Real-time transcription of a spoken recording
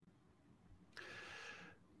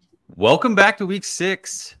Welcome back to week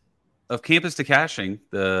 6 of Campus to Caching,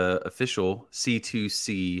 the official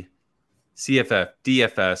C2C CFF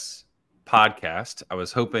DFS podcast. I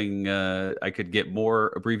was hoping I could get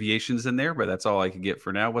more abbreviations in there, but that's all I could get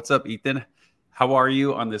for now. What's up, Ethan? How are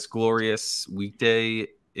you on this glorious weekday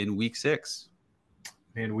in week 6?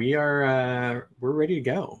 Man, we're ready to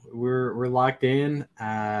go. We're locked in.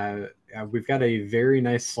 We've got a very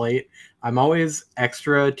nice slate. I'm always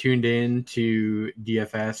extra tuned in to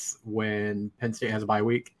DFS when Penn State has a bye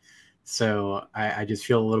week. So I just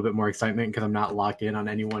feel a little bit more excitement because I'm not locked in on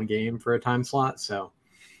any one game for a time slot. So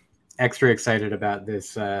extra excited about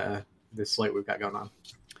this slate we've got going on.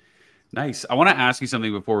 Nice. I want to ask you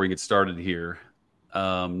something before we get started here.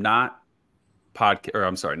 Not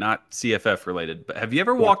CFF related, but have you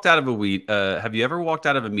ever walked out of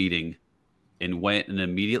a meeting and went and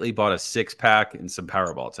immediately bought a 6-pack and some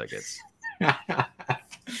Powerball tickets?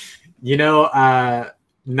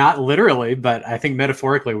 Not literally, but I think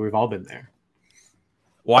metaphorically we've all been there.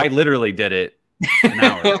 Well, I literally did it an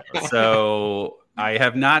hour ago. So I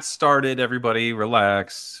have not started. Everybody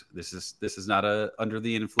relax. This is not a under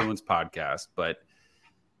the influence podcast, but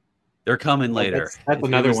they're coming later. That's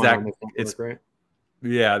another one on this network, right?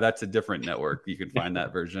 Yeah, that's a different network. You can find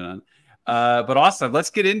that version on. But awesome. Let's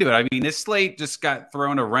get into it. I mean, this slate just got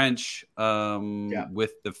thrown a wrench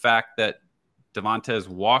with the fact that Devontae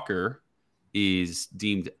Walker is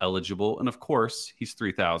deemed eligible. And of course, he's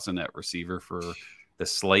 3,000 at receiver for the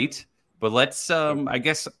slate. But let's, I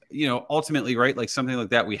guess, ultimately, right, like something like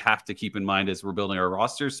that we have to keep in mind as we're building our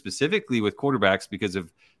rosters, specifically with quarterbacks because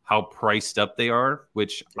of how priced up they are,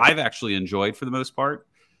 which I've actually enjoyed for the most part.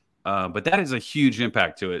 But that is a huge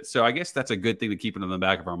impact to it. So I guess that's a good thing to keep in the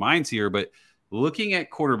back of our minds here. But looking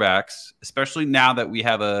at quarterbacks, especially now that we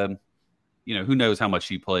have who knows how much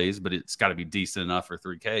he plays, but it's got to be decent enough for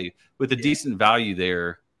 3K. With a decent value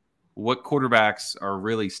there, what quarterbacks are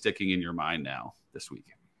really sticking in your mind now this week?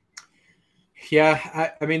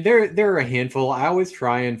 Yeah, I mean, there are a handful. I always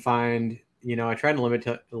try and find, I try to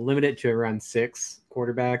limit it to around 6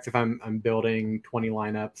 quarterbacks if I'm building 20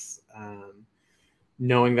 lineups.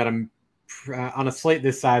 Knowing that I'm on a slate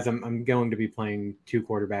this size, I'm going to be playing 2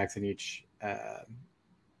 quarterbacks in each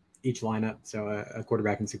lineup, so a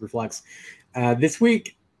quarterback in Superflex. This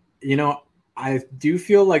week, I do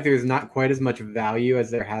feel like there's not quite as much value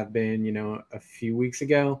as there have been, a few weeks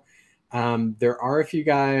ago. There are a few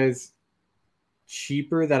guys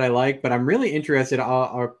cheaper that I like, but I'm really interested.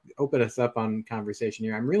 I'll open us up on conversation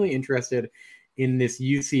here. I'm really interested in this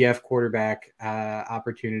UCF quarterback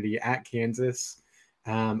opportunity at Kansas.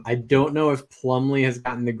 I don't know if Plumlee has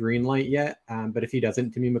gotten the green light yet, but if he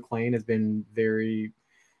doesn't, Timmy McClain has been very,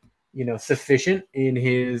 sufficient in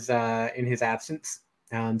his absence.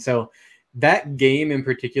 So that game in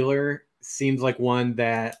particular seems like one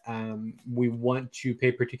that we want to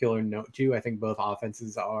pay particular note to. I think both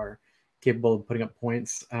offenses are capable of putting up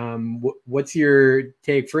points. What's your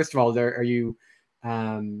take? First of all, are you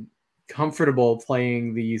comfortable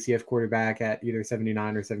playing the UCF quarterback at either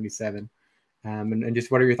 79 or 77? And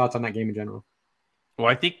just what are your thoughts on that game in general? Well,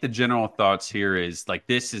 I think the general thoughts here is like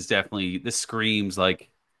this screams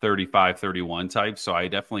like 35-31 type. So I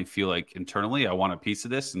definitely feel like internally I want a piece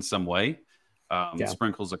of this in some way.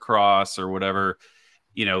 Sprinkles across or whatever.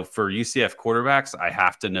 For UCF quarterbacks, I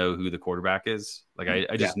have to know who the quarterback is. Like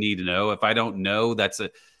I just need to know. If I don't know,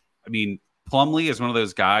 Plumlee is one of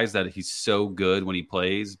those guys that he's so good when he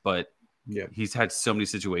plays, but he's had so many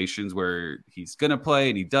situations where he's going to play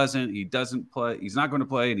and he doesn't play. He's not going to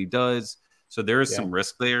play and he does. So there is some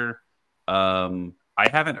risk there. I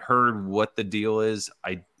haven't heard what the deal is.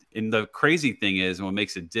 And the crazy thing is, and what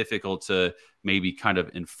makes it difficult to maybe kind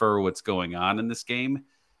of infer what's going on in this game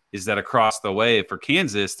is that across the way for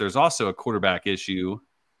Kansas, there's also a quarterback issue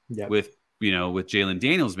with Jalen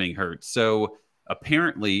Daniels being hurt. So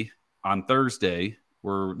apparently on Thursday,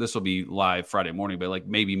 this will be live Friday morning, but like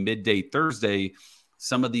maybe midday Thursday,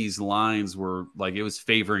 some of these lines were like it was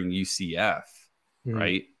favoring UCF,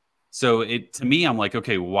 right? So to me, I'm like,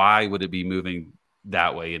 okay, why would it be moving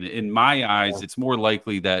that way? And in my eyes, it's more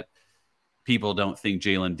likely that people don't think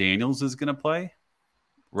Jalen Daniels is going to play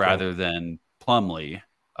rather than Plumlee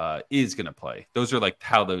is going to play. Those are like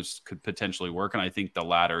how those could potentially work. And I think the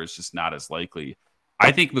latter is just not as likely.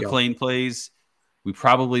 I think McClain plays. We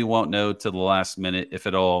probably won't know till the last minute, if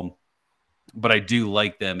at all. But I do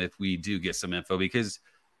like them if we do get some info because,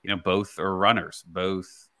 both are runners.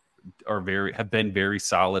 Both have been very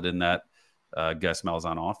solid in that Gus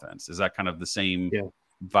Malzahn offense. Is that kind of the same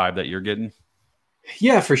vibe that you're getting?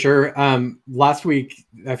 Yeah, for sure. Last week,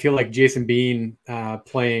 I feel like Jason Bean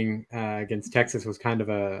playing against Texas was kind of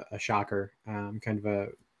a shocker, kind of a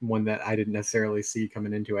one that I didn't necessarily see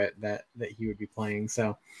coming into it that he would be playing.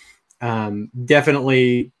 So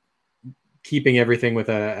definitely keeping everything with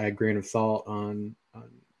a grain of salt on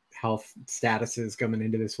health statuses coming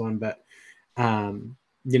into this one. But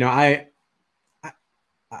you know,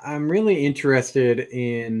 I'm really interested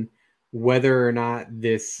in whether or not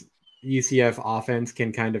this UCF offense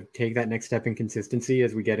can kind of take that next step in consistency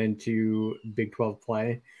as we get into Big 12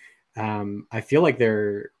 play. I feel like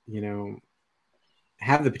they're, you know,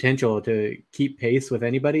 have the potential to keep pace with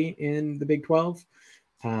anybody in the Big 12.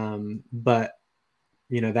 But,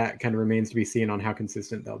 you know, that kind of remains to be seen on how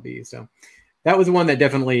consistent they'll be. So that was one that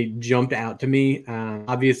definitely jumped out to me.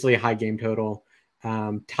 Obviously, high game total,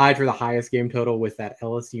 tied for the highest game total with that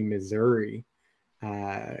LSU Missouri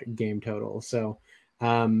game total. So,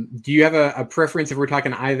 do you have a preference if we're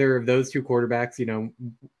talking either of those two quarterbacks? You know,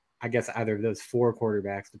 I guess either of those four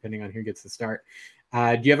quarterbacks, depending on who gets the start.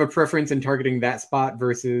 Do you have a preference in targeting that spot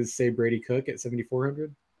versus, say, Brady Cook at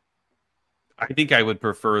 7,400? I think I would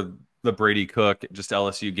prefer the Brady Cook, just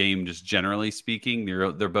LSU game, just generally speaking.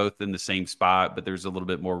 They're both in the same spot, but there's a little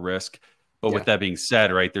bit more risk. But with that being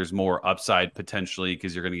said, right, there's more upside potentially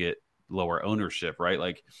because you're going to get lower ownership, right?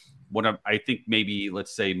 Like I think maybe,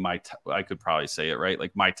 let's say I could probably say it, right?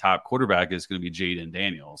 Like my top quarterback is going to be Jaden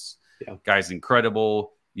Daniels. Yeah. Guy's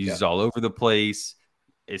incredible. He's all over the place.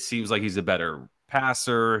 It seems like he's a better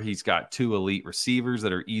passer. He's got two elite receivers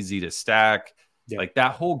that are easy to stack. Yeah. Like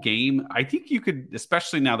that whole game, I think you could,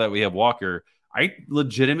 especially now that we have Walker, I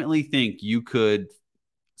legitimately think you could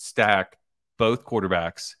stack both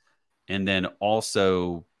quarterbacks and then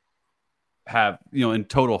also have, you know, in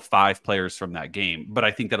total 5 players from that game. But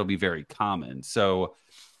I think that'll be very common. So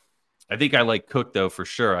I think I like Cook though, for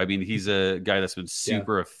sure. I mean, he's a guy that's been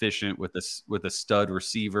super efficient with a stud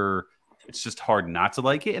receiver. It's just hard not to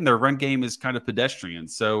like it. And their run game is kind of pedestrian.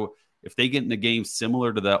 So if they get in a game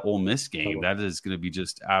similar to that Ole Miss game, that is going to be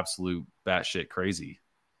just absolute batshit crazy.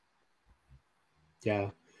 Yeah.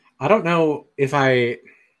 I don't know if I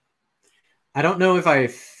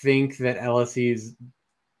think that LSU's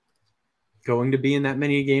going to be in that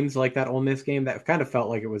many games like that Ole Miss game. That kind of felt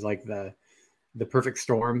like it was like the perfect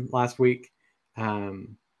storm last week.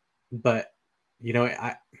 But you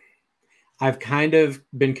know, I've kind of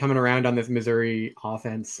been coming around on this Missouri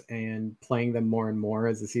offense and playing them more and more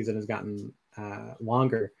as the season has gotten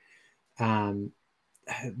longer.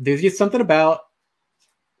 There's just something about,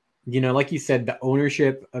 you know, like you said, the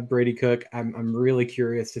ownership of Brady Cook. I'm really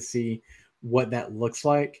curious to see what that looks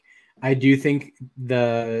like. I do think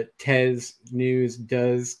the Tez news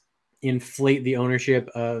does inflate the ownership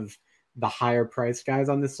of the higher priced guys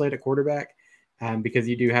on this slate at quarterback, because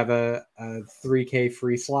you do have a $3K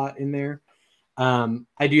free slot in there.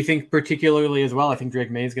 I do think particularly as well, I think Drake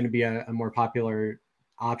May is going to be a more popular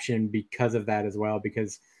option because of that as well,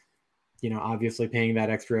 because, you know, obviously paying that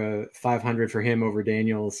extra 500 for him over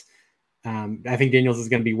Daniels. I think Daniels is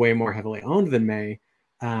going to be way more heavily owned than May.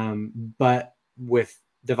 But with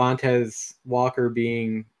Devontae Walker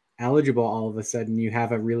being eligible all of a sudden, you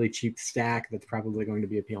have a really cheap stack that's probably going to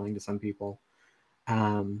be appealing to some people.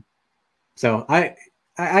 So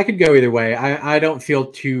I could go either way. I don't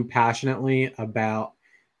feel too passionately about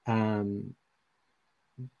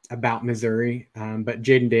Missouri, but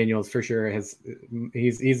Jaden Daniels for sure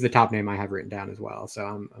he's the top name I have written down as well. So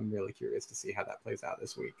I'm really curious to see how that plays out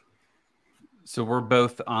this week. So we're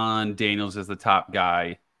both on Daniels as the top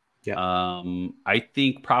guy. Yeah. I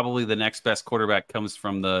think probably the next best quarterback comes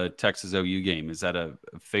from the Texas OU game. Is that a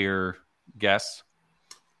fair guess?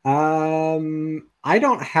 I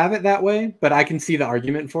don't have it that way, but I can see the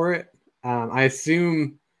argument for it. I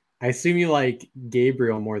assume you like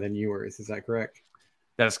Gabriel more than Ewers. Is that correct?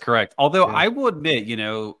 That is correct. Although I will admit, you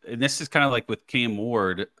know, and this is kind of like with Cam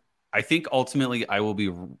Ward, I think ultimately I will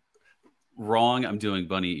be wrong. I'm doing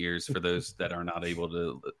bunny ears for those that are not able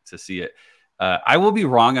to see it. I will be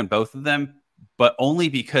wrong on both of them, but only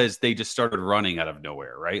because they just started running out of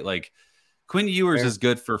nowhere, right? Like Quinn Ewers is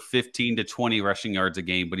good for 15 to 20 rushing yards a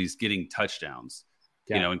game, but he's getting touchdowns.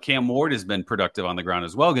 Yeah. You know, and Cam Ward has been productive on the ground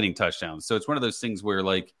as well, getting touchdowns. So it's one of those things where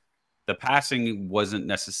like the passing isn't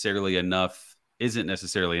necessarily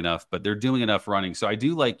enough, but they're doing enough running. So I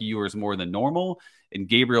do like Ewers more than normal. And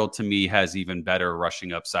Gabriel, to me, has even better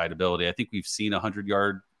rushing upside ability. I think we've seen a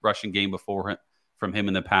 100-yard rushing game before from him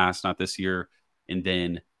in the past, not this year. And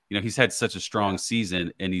then, you know, he's had such a strong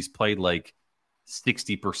season and he's played like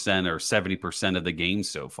 60% or 70% of the games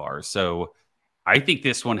so far. So I think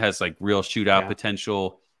this one has like real shootout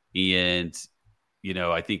potential. And, you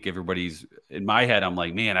know, I think everybody's in my head, I'm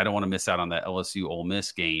like, man, I don't want to miss out on that LSU Ole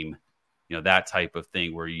Miss game. that type of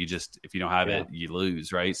thing where you just, if you don't have it, you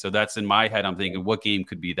lose, right? So that's in my head. I'm thinking, what game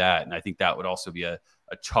could be that? And I think that would also be a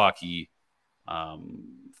chalky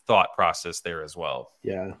thought process there as well.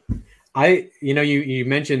 Yeah. You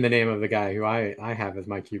mentioned the name of the guy who I have as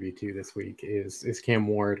my QB2 this week is Cam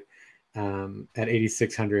Ward at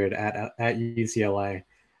 8,600 at UCLA.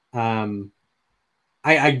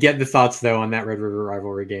 I get the thoughts though on that Red River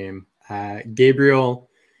rivalry game. Gabriel,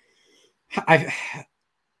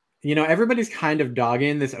 everybody's kind of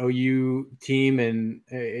dogging this OU team, and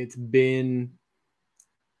it's been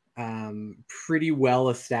pretty well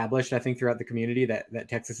established, I think, throughout the community that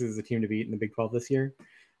Texas is the team to beat in the Big 12 this year.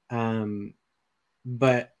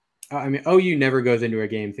 But I mean, OU never goes into a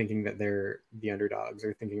game thinking that they're the underdogs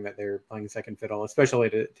or thinking that they're playing second fiddle, especially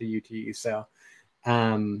to UT. So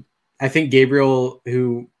I think Gabriel,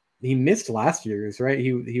 who he missed last year's, right?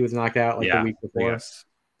 He was knocked out the week before. Yes.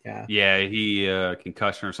 Yeah, he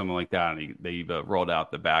concussion or something like that, and they rolled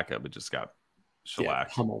out the backup. It just got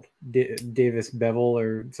shellacked. Pummeled. Davis Bevel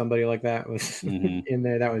or somebody like that was in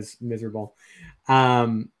there. That was miserable.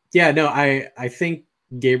 I think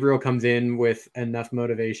Gabriel comes in with enough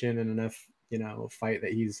motivation and enough, fight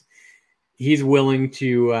that he's willing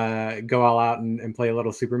to go all out and play a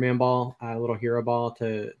little Superman ball, a little hero ball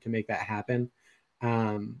to make that happen.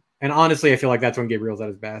 And honestly, I feel like that's when Gabriel's at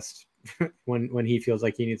his best, when he feels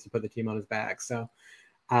like he needs to put the team on his back. So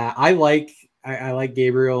I like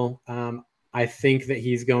Gabriel. I think that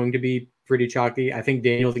he's going to be pretty chalky. I think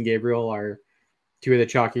Daniels and Gabriel are two of the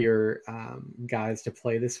chalkier guys to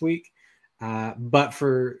play this week. But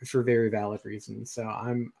for very valid reasons. So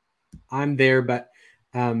I'm there, but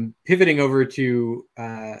pivoting over to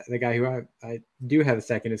the guy who I do have a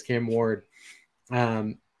second is Cam Ward.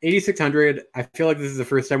 8,600. I feel like this is the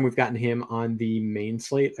first time we've gotten him on the main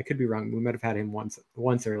slate. I could be wrong. We might have had him once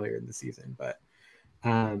earlier in the season, but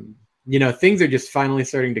things are just finally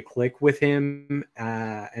starting to click with him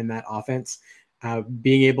and that offense.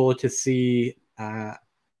 Being able to see.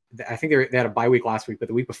 I think they had a bye week last week, but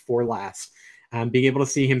the week before last, being able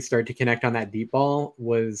to see him start to connect on that deep ball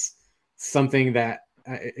was something that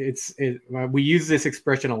we use this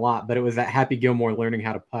expression a lot, but it was that Happy Gilmore learning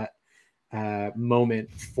how to putt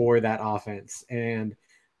moment for that offense. And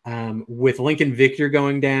with Lincoln Victor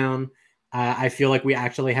going down, I feel like we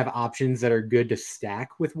actually have options that are good to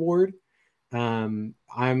stack with Ward. I'm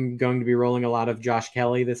going to be rolling a lot of Josh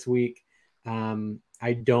Kelly this week.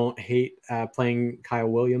 I don't hate playing Kyle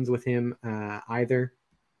Williams with him either.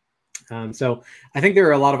 So I think there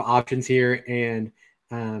are a lot of options here. And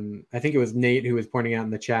I think it was Nate who was pointing out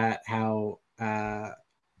in the chat how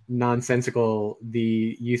nonsensical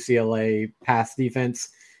the UCLA pass defense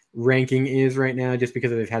ranking is right now, just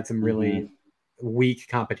because they've had some really weak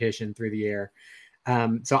competition through the air.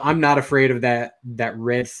 So I'm not afraid of that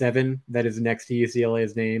red 7 that is next to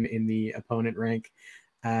UCLA's name in the opponent rank.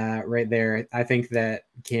 Right there. I think that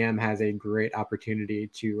Cam has a great opportunity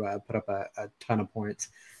to put up a ton of points.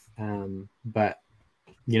 But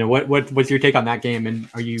what's your take on that game? And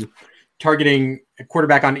are you targeting a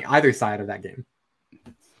quarterback on either side of that game?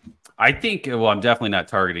 I think, I'm definitely not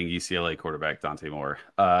targeting UCLA quarterback Dante Moore.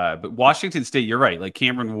 But Washington State, you're right. Like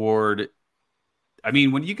Cameron Ward, I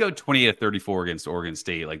mean, when you go 28-34 against Oregon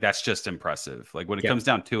State, like that's just impressive. Like when it comes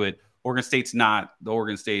down to it, Oregon State's not the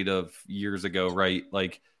Oregon State of years ago, right?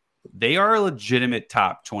 Like they are a legitimate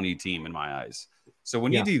top 20 team in my eyes. So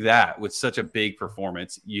when you do that with such a big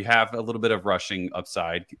performance, you have a little bit of rushing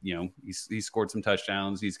upside. He scored some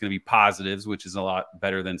touchdowns. He's going to be positives, which is a lot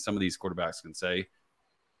better than some of these quarterbacks can say.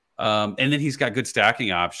 And then he's got good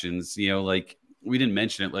stacking options. Like we didn't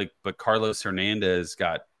mention it, but Carlos Hernandez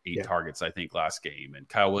got 8 targets, I think, last game, and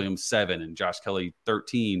Kyle Williams 7, and Josh Kelly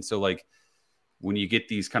 13. So like, when you get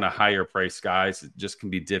these kind of higher price guys, it just can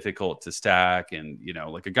be difficult to stack. And,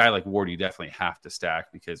 like a guy like Ward, you definitely have to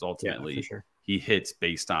stack because ultimately he hits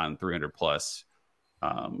based on 300 plus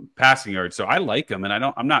passing yards. So I like him, and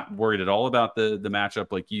I'm not worried at all about the matchup.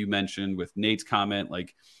 Like you mentioned with Nate's comment,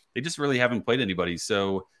 like they just really haven't played anybody.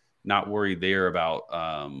 So not worried there about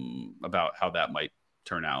how that might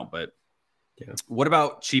turn out. But what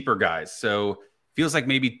about cheaper guys? So feels like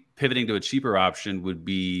maybe pivoting to a cheaper option would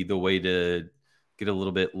be the way to get a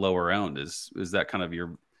little bit lower owned. Is that kind of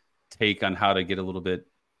your take on how to get a little bit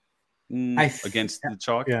against the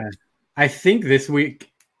chalk? Yeah, I think this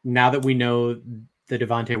week, now that we know the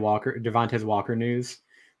Devontae Walker news,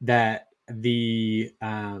 that the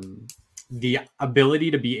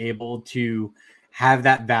ability to be able to have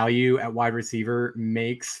that value at wide receiver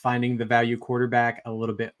makes finding the value quarterback a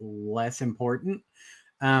little bit less important.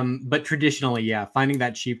 But traditionally, finding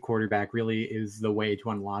that cheap quarterback really is the way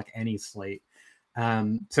to unlock any slate.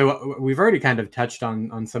 So we've already kind of touched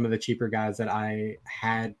on some of the cheaper guys that I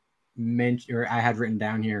had mentioned or I had written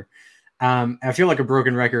down here. I feel like a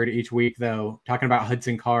broken record each week, though. Talking about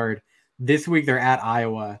Hudson Card, this week they're at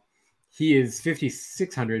Iowa. He is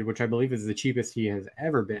 5,600, which I believe is the cheapest he has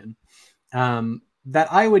ever been.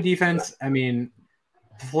 That Iowa defense, I mean,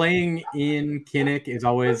 playing in Kinnick is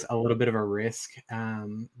always a little bit of a risk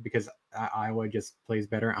because Iowa just plays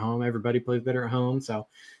better at home. Everybody plays better at home, so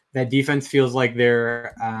that defense feels like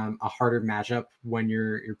they're a harder matchup when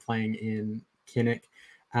you're playing in Kinnick.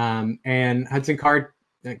 And Hudson Card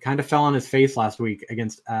kind of fell on his face last week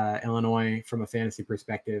against Illinois from a fantasy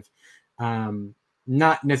perspective.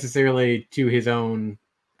 Not necessarily to his own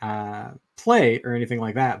play or anything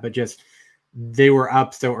like that, but just they were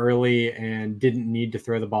up so early and didn't need to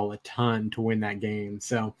throw the ball a ton to win that game.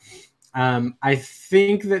 So I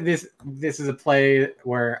think that this is a play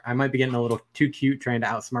where I might be getting a little too cute trying to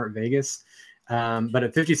outsmart Vegas. But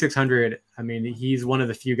at 5,600, I mean, he's one of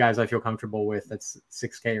the few guys I feel comfortable with that's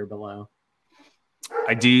 6K or below.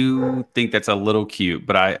 I do think that's a little cute,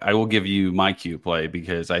 but I will give you my cute play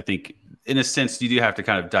because I think, in a sense, you do have to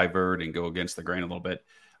kind of divert and go against the grain a little bit.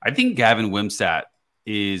 I think Gavin Wimsatt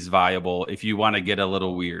is viable if you want to get a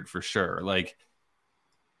little weird for sure. Like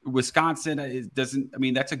Wisconsin doesn't, I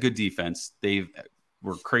mean, that's a good defense. They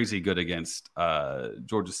were crazy good against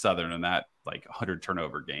Georgia Southern in that like 100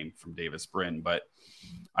 turnover game from Davis Brin. But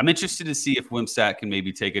I'm interested to see if Wimsatt can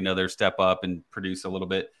maybe take another step up and produce a little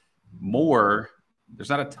bit more. There's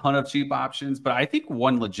not a ton of cheap options, but I think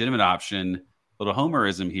one legitimate option, little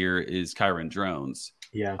homerism here, is Kyron Drones.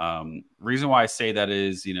 Yeah. Reason why I say that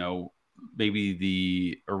is, maybe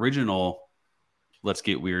the original Let's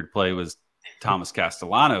Get Weird play was Thomas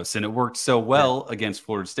Castellanos, and it worked so well against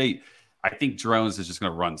Florida State. I think Drones is just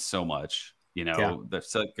going to run so much.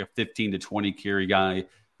 That's like a 15 to 20 carry guy.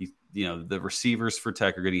 The receivers for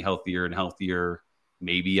Tech are getting healthier and healthier.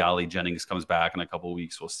 Maybe Ollie Jennings comes back in a couple of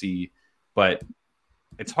weeks. We'll see. But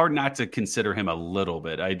it's hard not to consider him a little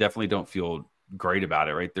bit. I definitely don't feel great about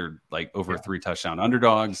it, right? They're like over 3 touchdown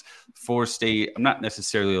underdogs. Florida State, I'm not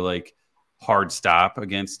necessarily like hard stop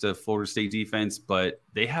against a Florida State defense, but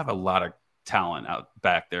they have a lot of talent out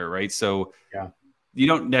back there, right? So you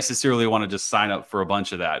don't necessarily want to just sign up for a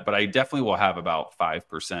bunch of that, but I definitely will have about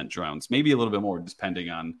 5% Drones, maybe a little bit more depending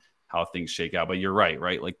on how things shake out. But you're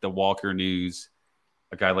right? Like the Walker News,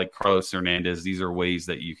 a guy like Carlos Hernandez, these are ways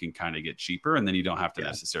that you can kind of get cheaper, and then you don't have to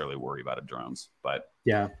necessarily worry about a Drones. But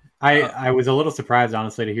I was a little surprised,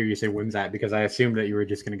 honestly, to hear you say Wimsatt because I assumed that you were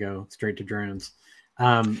just going to go straight to Drones.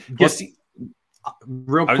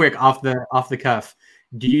 Real quick off the cuff,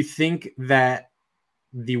 do you think that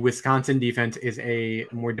the Wisconsin defense is a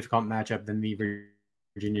more difficult matchup than the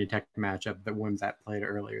Virginia Tech matchup that Wimsatt played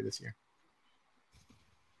earlier this year?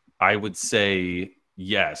 I would say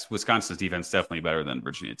yes. Wisconsin's defense is definitely better than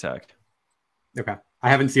Virginia Tech. Okay. I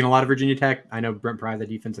haven't seen a lot of Virginia Tech. I know Brent Pry's a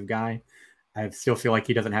defensive guy. I still feel like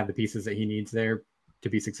he doesn't have the pieces that he needs there to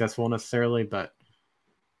be successful necessarily, but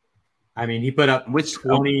I mean, he put up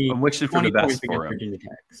 20 I'm wishing for the best for him. Virginia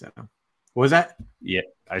Tech. So, what was that? Yeah,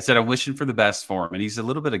 I said I'm wishing for the best for him, and he's a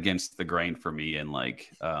little bit against the grain for me. And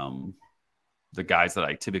like the guys that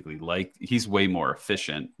I typically like, he's way more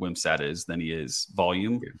efficient. Wimsatt is than he is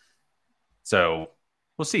volume. Yeah. So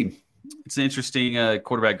we'll see. It's an interesting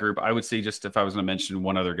quarterback group. I would say, just if I was going to mention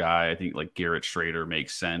one other guy, I think like Garrett Schrader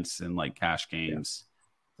makes sense in like cash games.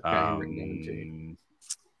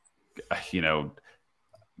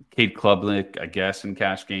 Cade Klubnik, I guess, in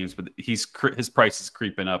cash games, but his price is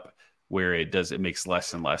creeping up where it makes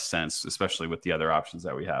less and less sense, especially with the other options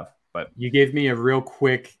that we have. But you gave me a real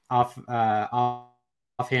quick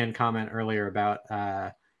offhand comment earlier about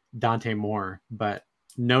Dante Moore, but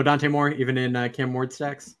no Dante Moore even in Cam Ward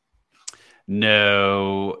stacks.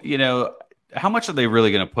 No, how much are they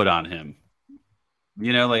really going to put on him?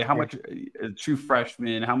 Like how much a true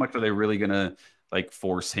freshman? How much are they really going to like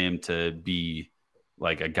force him to be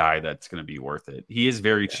like a guy that's going to be worth it? He is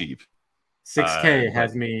very cheap. 6K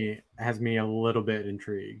has me a little bit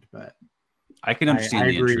intrigued, but I can understand. I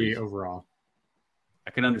agree intrigue. Overall. I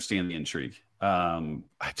can understand the intrigue. I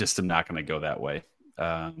just am not going to go that way.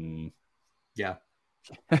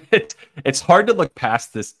 It's hard to look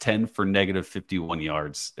past this 10 for negative 51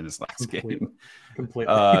 yards in his last game.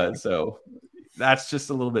 Completely. So that's just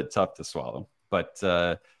a little bit tough to swallow.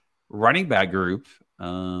 But running back group,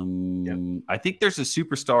 I think there's a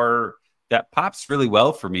superstar that pops really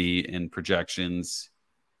well for me in projections.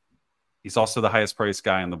 He's also the highest priced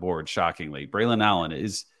guy on the board, shockingly. Braylon Allen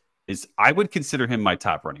is I would consider him my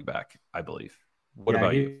top running back, I believe. What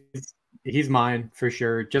about you? He's mine for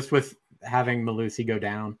sure. Just with having Malusi go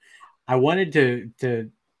down, I wanted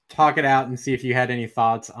to talk it out and see if you had any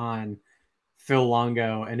thoughts on Phil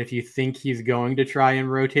Longo and if you think he's going to try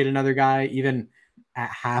and rotate another guy, even at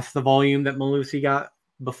half the volume that Malusi got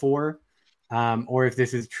before, or if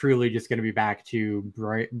this is truly just going to be back to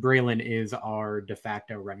Braylon is our de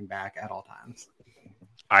facto running back at all times.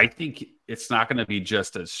 I think it's not going to be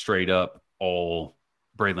just a straight up all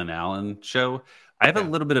Braylon Allen show. I have a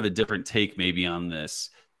little bit of a different take maybe on this.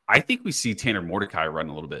 I think we see Tanner Mordecai run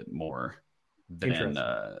a little bit more than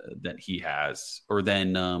he has, or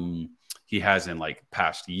than he has in like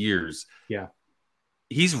past years. Yeah.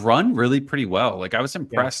 He's run really pretty well. Like I was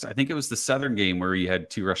impressed. I think it was the Southern game where he had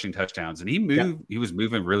 2 rushing touchdowns and he was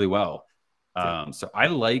moving really well. So I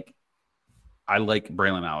like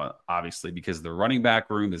Braylon Allen, obviously, because the running back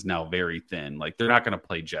room is now very thin. Like they're not going to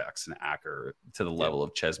play Jackson Acker to the level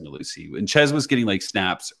of Ches Malusi. And Ches was getting like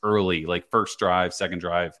snaps early, like first drive, second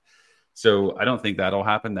drive. So I don't think that'll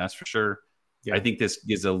happen. That's for sure. Yeah. I think this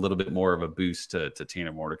gives a little bit more of a boost to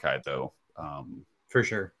Tanner Mordecai, though. For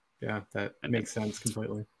sure. Yeah, that makes sense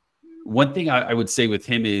completely. One thing I would say with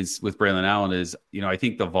him is with Braylon Allen is, I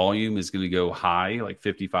think the volume is going to go high, like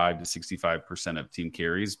 55 to 65% of team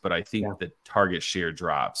carries, but I think the target share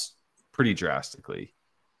drops pretty drastically.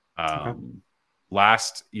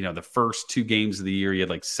 Last, the first 2 games of the year, he had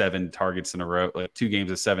like 7 targets in a row, like 2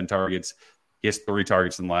 games of 7 targets. He has 3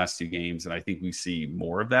 targets in the last 2 games, and I think we see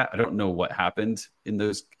more of that. I don't know what happened in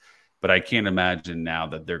those, but I can't imagine now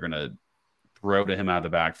that they're going to throw to him out of the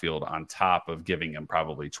backfield on top of giving him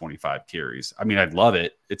probably 25 carries. I mean, I'd love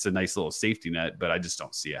it. It's a nice little safety net, but I just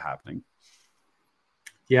don't see it happening.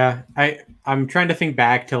 Yeah, I'm trying to think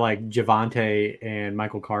back to like Javonte and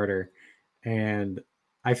Michael Carter, and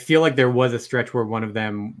I feel like there was a stretch where one of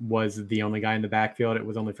them was the only guy in the backfield. It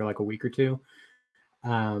was only for like a week or 2.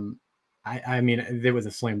 I mean, there was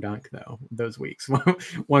a slam dunk though those weeks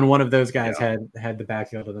when one of those guys had the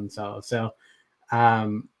backfield to themselves. So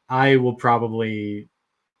I will probably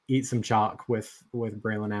eat some chalk with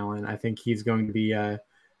Braylon Allen. I think he's going to be a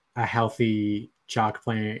healthy chalk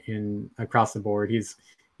player across the board. He's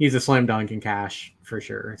a slam dunk in cash for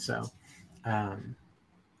sure. So, and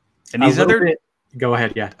these go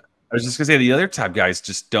ahead. Yeah. I was just gonna say the other top guys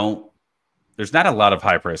just don't. There's not a lot of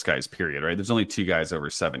high price guys, period. Right? There's only 2 guys over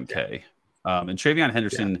 7K, and Travion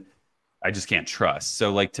Henderson, I just can't trust.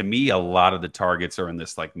 So, like to me, a lot of the targets are in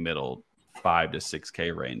this like middle 5 to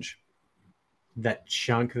 6K range. That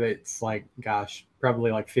chunk that's like, gosh,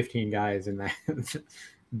 probably like 15 guys in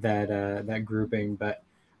that grouping. But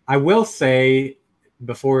I will say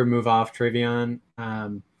before we move off Travion,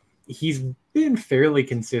 he's been fairly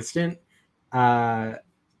consistent. I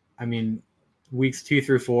mean, weeks 2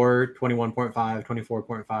 through 4, 21.5,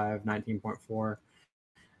 24.5,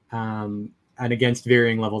 19.4, and against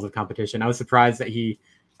varying levels of competition. I was surprised that he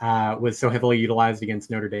was so heavily utilized against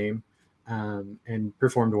Notre Dame and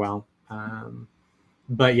performed well.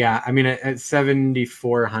 But yeah, I mean, at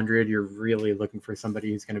 7,400, you're really looking for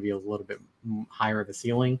somebody who's going to be a little bit higher of a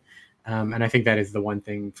ceiling. And I think that is the one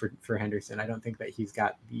thing for Henderson. I don't think that he's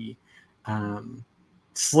got the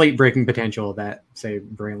slate breaking potential that, say,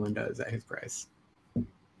 Braylon does at his price.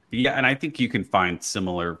 Yeah, and I think you can find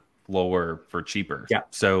similar lower for cheaper. Yeah.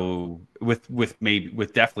 So with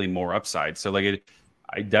definitely more upside. So like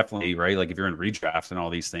I definitely, right, like if you're in redraft and all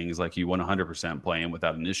these things, like you 100% play him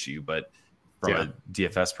without an issue. But from a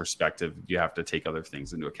DFS perspective, you have to take other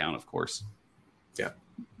things into account, of course. Yeah.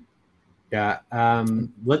 Yeah.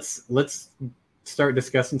 Let's start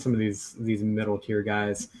discussing some of these middle tier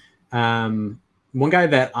guys. One guy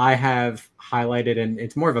that I have highlighted, and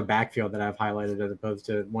it's more of a backfield that I've highlighted as opposed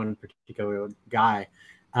to one particular guy,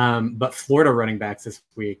 but Florida running backs this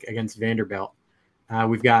week against Vanderbilt.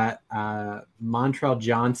 We've got Montrell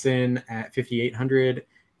Johnson at 5,800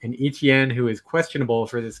 and Etienne, who is questionable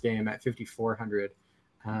for this game, at 5,400.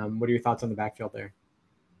 What are your thoughts on the backfield there?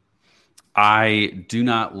 I do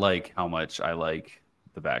not like how much I like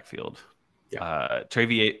the backfield. Yeah.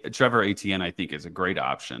 Trevor Etienne, I think, is a great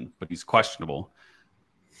option, but he's questionable.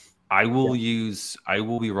 I will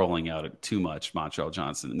be rolling out too much Montrell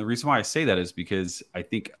Johnson. And the reason why I say that is because I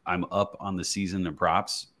think I'm up on the season in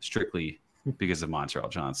props strictly because of Montrell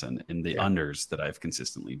Johnson and the unders that I've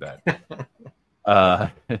consistently bet.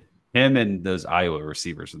 Him and those Iowa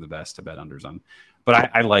receivers are the best to bet unders on.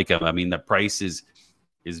 But I like him. I mean, the price is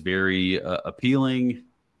very appealing.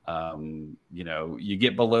 You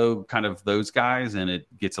get below kind of those guys and it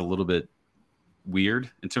gets a little bit weird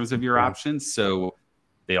in terms of your options. So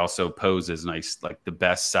they also pose as nice, like the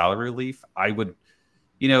best salary relief. I would,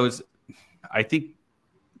 I think,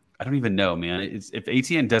 I don't even know, man. If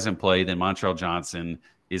ATN doesn't play, then Montrell Johnson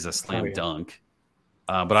is a slam dunk.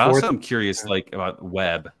 But I also am curious, like about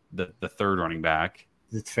Webb, the third running back.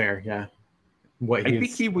 It's fair, yeah. I think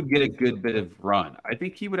he would get a good bit of run. I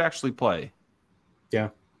think he would actually play. Yeah.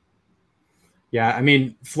 Yeah, I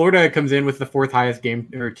mean, Florida comes in with the fourth highest game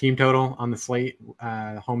or team total on the slate.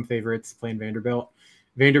 Home favorites playing Vanderbilt.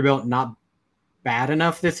 Vanderbilt not bad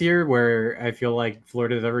enough this year where I feel like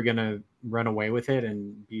Florida's ever going to run away with it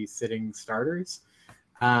and be sitting starters.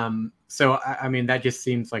 So I mean, that just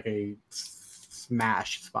seems like a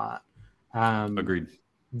smash spot. Agreed.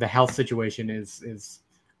 The health situation is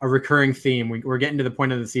a recurring theme. We're getting to the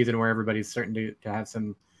point of the season where everybody's starting to have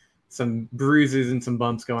some bruises and some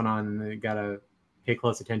bumps going on, and they got to pay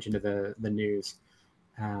close attention to the news.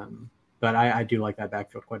 But I do like that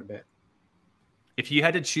backfield quite a bit. If you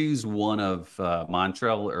had to choose one of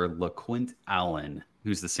Montrell or LaQuint Allen,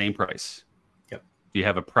 who's the same price, yep, do you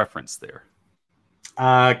have a preference there?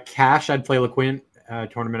 Cash, I'd play LaQuint.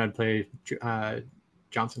 Tournament, I'd play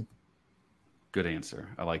Johnson. Good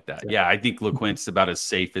answer. I like that. Yeah, I think LaQuint's about as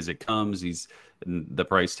safe as it comes. The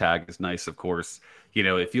price tag is nice, of course. You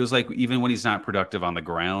know, it feels like even when he's not productive on the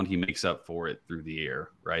ground, he makes up for it through the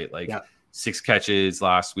air, right? Like 6 catches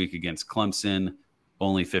last week against Clemson,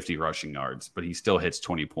 only 50 rushing yards, but he still hits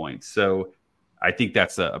 20 points. So I think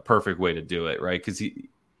that's a perfect way to do it, right? Because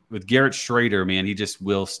with Garrett Schrader, man, he just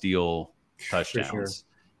will steal touchdowns.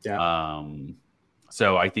 Sure. Yeah.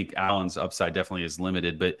 So I think Allen's upside definitely is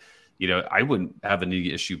limited, but you know, I wouldn't have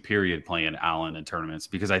any issue, period, playing Allen in tournaments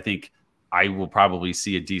because I think I will probably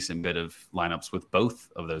see a decent bit of lineups with both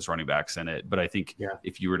of those running backs in it. But I think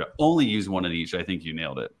if you were to only use one in each, I think you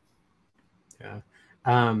nailed it. Yeah.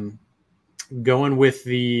 Going with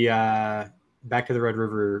the back to the Red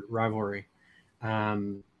River rivalry.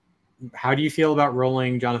 How do you feel about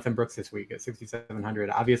rolling Jonathan Brooks this week at 6,700?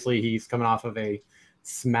 Obviously, he's coming off of a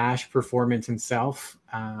smash performance himself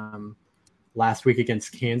last week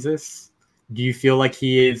against Kansas. Do you feel like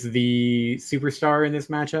he is the superstar in this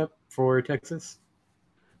matchup for Texas?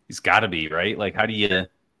 He's got to be, right? Like, how do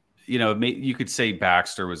you could say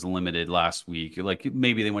Baxter was limited last week. Like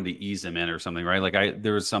maybe they wanted to ease him in or something, right? Like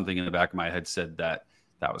there was something in the back of my head said that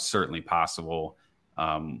was certainly possible.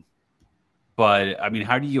 But I mean,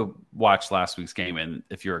 how do you watch last week's game and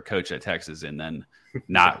if you're a coach at Texas and then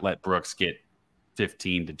not let Brooks get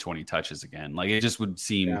 15 to 20 touches again? Like it just would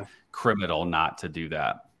seem criminal not to do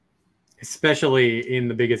that. Especially in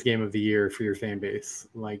the biggest game of the year for your fan base.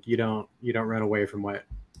 Like you don't run away from what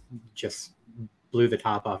just blew the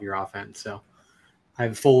top off your offense. So I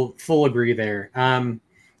have full agree there. On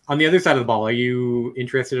the other side of the ball, are you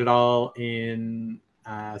interested at all in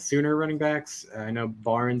Sooner running backs? I know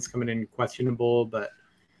Barnes coming in questionable, but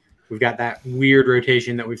we've got that weird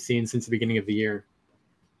rotation that we've seen since the beginning of the year.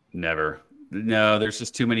 Never. No, there's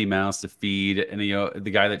just too many mouths to feed. And, you know,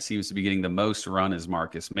 the guy that seems to be getting the most run is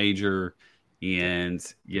Marcus Major. And,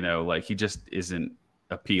 you know, like he just isn't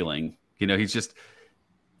appealing. You know, he's just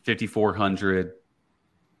 5,400,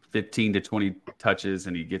 15 to 20 touches,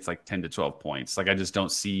 and he gets like 10 to 12 points. Like I just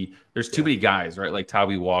don't see – there's too many guys, right? Like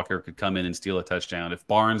Tawee Walker could come in and steal a touchdown. If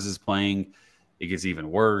Barnes is playing, it gets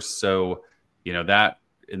even worse. So, you know, that –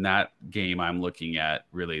 in that game, I'm looking at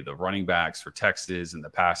really the running backs for Texas and the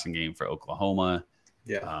passing game for Oklahoma.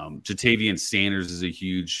 Yeah. Jatavian Sanders is a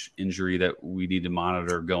huge injury that we need to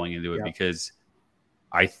monitor going into it because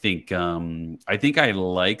I think I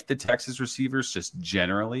like the Texas receivers just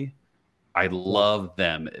generally. I love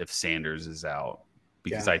them if Sanders is out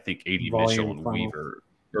because I think A.D. Mitchell and Weaver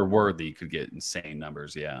or Worthy could get insane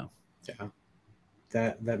numbers. Yeah. Yeah.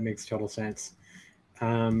 That makes total sense.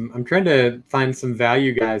 I'm trying to find some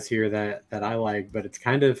value guys here that I like, but it's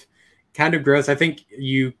kind of gross. I think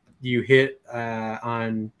you hit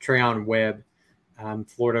on Treyon Webb,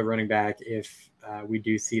 Florida running back. If we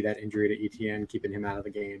do see that injury to Etienne, keeping him out of the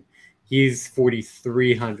game, he's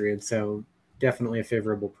 4,300, so definitely a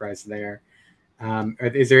favorable price there.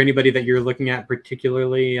 Is there anybody that you're looking at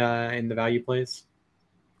particularly in the value plays?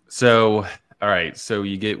 So, all right, so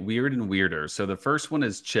you get weird and weirder. So the first one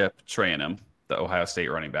is Chip Trayanum, the Ohio State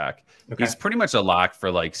running back. Okay. He's pretty much a lock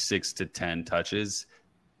for like 6 to 10 touches,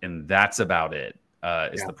 and that's about it.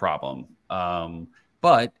 Is the problem.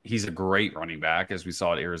 But he's a great running back, as we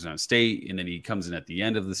saw at Arizona State, and then he comes in at the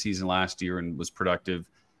end of the season last year and was productive.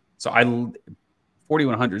 So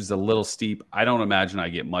 4,100 is a little steep. I don't imagine I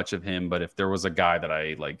get much of him, but if there was a guy that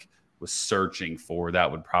I like was searching for, that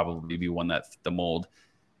would probably be one that fit the mold.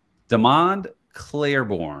 Demond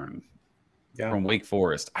Claiborne from Wake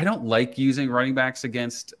Forest. I don't like using running backs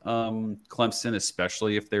against Clemson,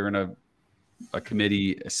 especially if they're in a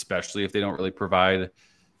committee, especially if they don't really provide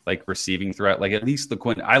like receiving threat. Like at least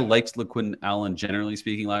LeQuinn. I liked LeQuinn Allen generally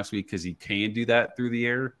speaking last week because he can do that through the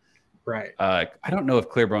air. Right. I don't know if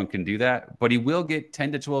Claiborne can do that, but he will get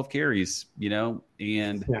 10 to 12 carries, and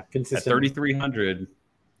at 3,300,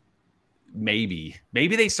 maybe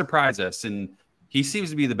they surprise us. And he seems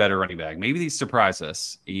to be the better running back. Maybe they surprise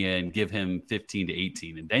us and give him 15 to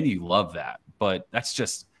 18. And then you love that. But that's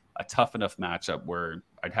just a tough enough matchup where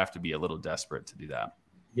I'd have to be a little desperate to do that.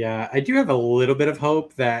 Yeah, I do have a little bit of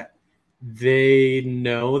hope that they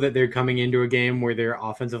know that they're coming into a game where their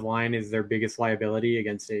offensive line is their biggest liability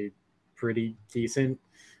against a pretty decent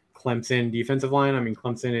Clemson defensive line. I mean,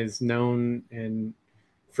 Clemson is known and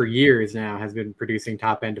for years now has been producing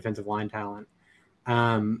top end defensive line talent.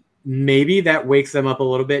 Maybe that wakes them up a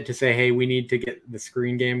little bit to say, hey, we need to get the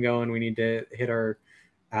screen game going. We need to hit our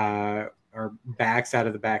backs out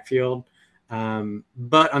of the backfield.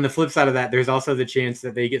 But on the flip side of that, there's also the chance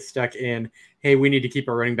that they get stuck in, hey, we need to keep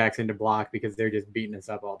our running backs into block because they're just beating us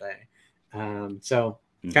up all day. So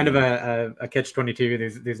kind of a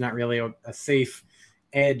catch-22. There's not really a safe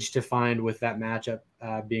edge to find with that matchup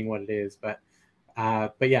being what it is. But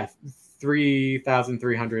yeah,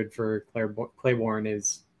 3,300 for Claiborne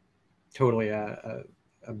is totally a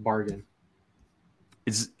bargain.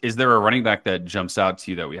 Is there a running back that jumps out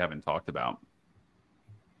to you that we haven't talked about?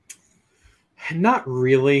 Not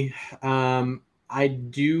really. I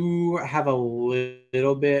do have a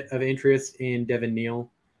little bit of interest in Devin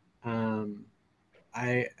Neal.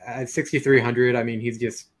 At 6,300, I mean, he's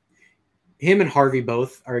just him and Harvey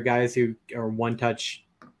both are guys who are one-touch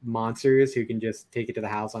monsters who can just take it to the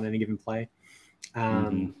house on any given play.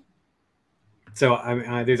 So I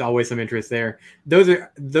mean, there's always some interest there.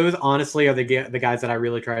 Those honestly are the guys that I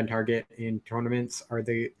really try and target in tournaments are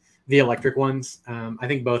the electric ones. I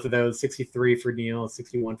think both of those, 63 for Neal,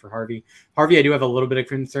 61 for Harvey. Harvey, I do have a little bit of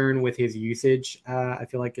concern with his usage. I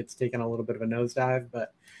feel like it's taken a little bit of a nosedive,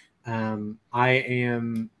 but I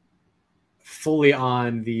am fully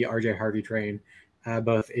on the RJ Harvey train,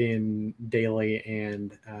 both in daily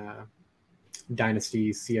and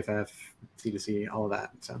dynasty, CFF, C2C, all of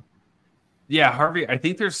that. So. Yeah, Harvey, I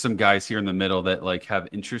think there's some guys here in the middle that like have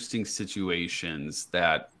interesting situations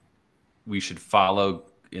that we should follow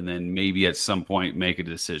and then maybe at some point make a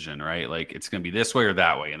decision, right? Like it's going to be this way or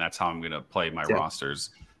that way. And that's how I'm going to play my rosters.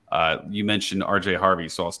 You mentioned RJ Harvey,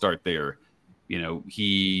 so I'll start there.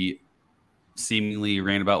 He seemingly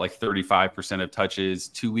ran about like 35% of touches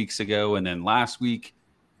 2 weeks ago. And then last week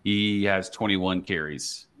he has 21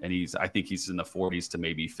 carries and I think he's in the 40s to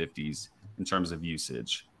maybe 50s in terms of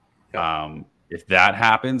usage. If that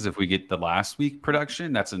happens, if we get the last week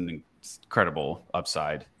production, that's an incredible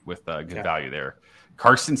upside with good value there.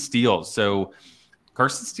 Carson Steele. So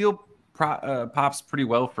Carson Steele pops pretty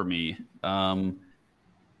well for me.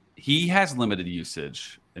 He has limited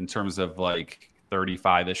usage in terms of like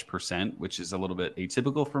 35-ish%, which is a little bit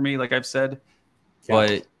atypical for me, like I've said.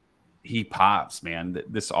 But he pops, man.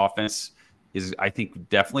 This offense is, I think,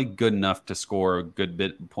 definitely good enough to score a good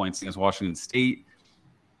bit of points against Washington State.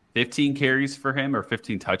 15 carries for him or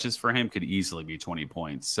 15 touches for him could easily be 20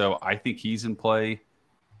 points. So I think he's in play.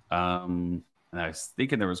 And I was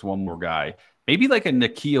thinking there was one more guy. Maybe like a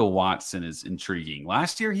Nakia Watson is intriguing.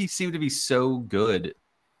 Last year, he seemed to be so good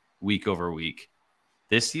week over week.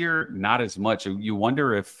 This year, not as much. You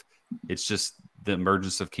wonder if it's just the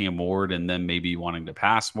emergence of Cam Ward and then maybe wanting to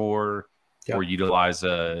pass more or utilize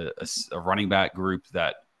a running back group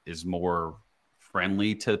that is more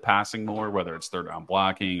friendly to passing more, whether it's third down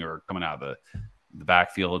blocking or coming out of the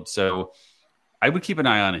backfield. So I would keep an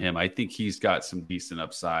eye on him. I think he's got some decent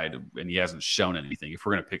upside and he hasn't shown anything if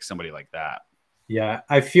we're going to pick somebody like that. Yeah,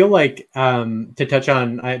 I feel like to touch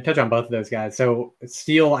on both of those guys. So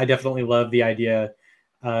Steele, I definitely love the idea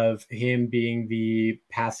of him being the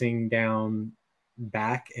passing down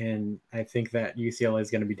back. And I think that UCLA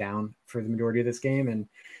is going to be down for the majority of this game. And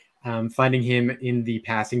finding him in the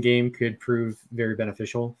passing game could prove very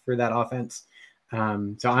beneficial for that offense.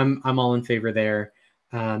 So I'm all in favor there,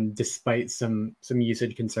 despite some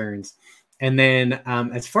usage concerns. And then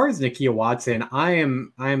as far as Nakia Watson,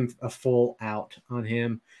 I'm a full out on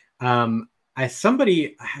him. I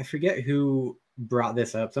forget who brought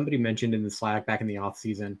this up. Somebody mentioned in the Slack back in the off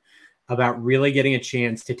season about really getting a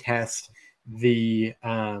chance to test the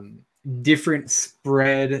different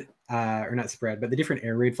spread. Or not spread, but the different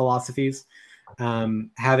air raid philosophies,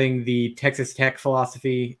 having the Texas Tech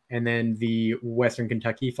philosophy and then the Western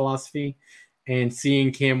Kentucky philosophy, and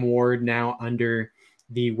seeing Cam Ward now under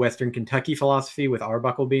the Western Kentucky philosophy with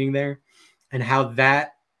Arbuckle being there, and how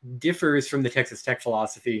that differs from the Texas Tech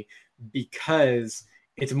philosophy because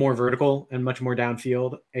it's more vertical and much more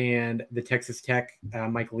downfield. And the Texas Tech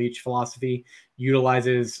Mike Leach philosophy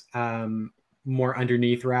utilizes more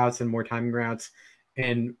underneath routes and more timing routes,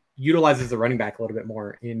 and utilizes the running back a little bit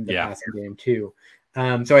more in the passing game too.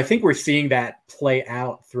 So I think we're seeing that play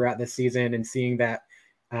out throughout the season, and seeing that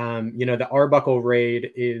the Arbuckle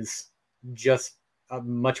raid is just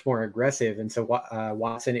much more aggressive, and so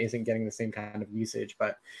Watson isn't getting the same kind of usage.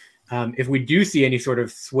 But if we do see any sort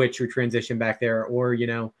of switch or transition back there, or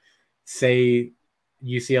say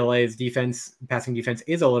UCLA's passing defense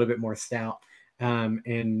is a little bit more stout,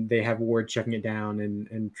 and they have Ward checking it down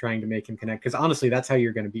and trying to make him connect, because honestly, that's how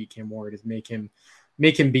you're going to beat Cam Ward, is make him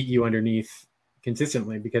beat you underneath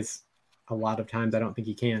consistently, because a lot of times I don't think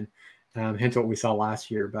he can. Hence what we saw last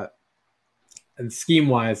year. But scheme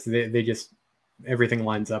wise, they just, everything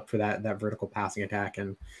lines up for that vertical passing attack,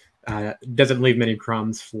 and doesn't leave many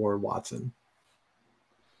crumbs for Watson.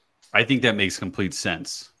 I think that makes complete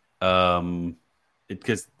sense.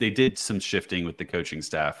 Because they did some shifting with the coaching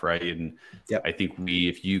staff, right? And I think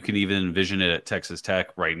if you can even envision it at Texas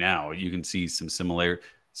Tech right now, you can see some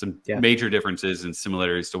major differences and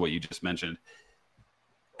similarities to what you just mentioned.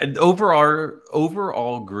 And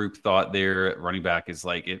overall group thought there at running back is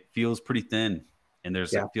like, it feels pretty thin, and it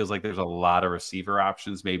feels like there's a lot of receiver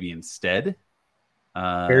options maybe instead.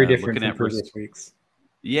 Very different from previous weeks.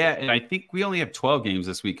 Yeah, and I think we only have 12 games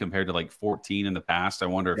this week compared to like 14 in the past. I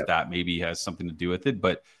wonder if that maybe has something to do with it.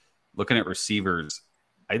 But looking at receivers,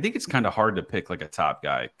 I think it's kind of hard to pick like a top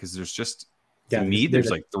guy, because there's just, to me, there's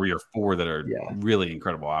like 3 or 4 that are really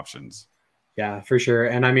incredible options. Yeah, for sure.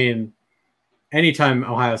 And I mean, anytime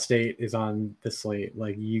Ohio State is on the slate,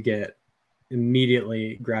 like, you get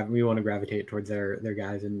immediately we want to gravitate towards their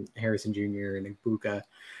guys, and Harrison Jr. and Ibuka.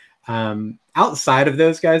 Outside of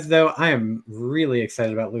those guys, though, I am really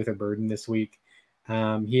excited about Luther Burden this week.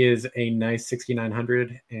 He is a nice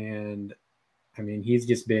 6,900, and I mean, he's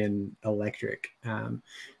just been electric.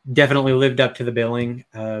 Definitely lived up to the billing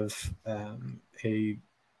of a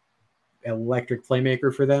electric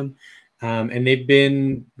playmaker for them. And they've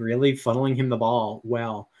been really funneling him the ball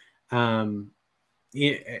well. I'll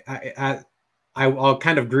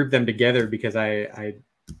kind of group them together because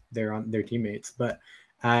they're teammates, but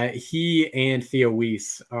he and Theo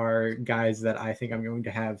Weiss are guys that I think I'm going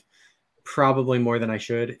to have probably more than I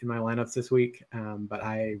should in my lineups this week. But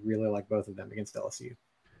I really like both of them against LSU.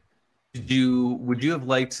 Would you have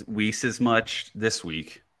liked Weiss as much this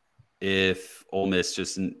week if Ole Miss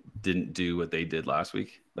just didn't do what they did last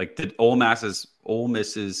week? Like, did Ole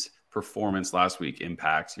Miss's performance last week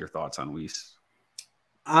impact your thoughts on Weiss?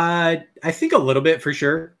 I think a little bit, for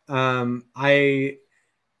sure. I've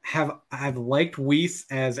liked Weiss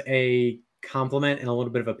as a complement and a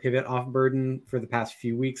little bit of a pivot off Burden for the past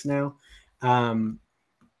few weeks now.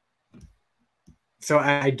 So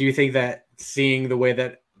I do think that seeing the way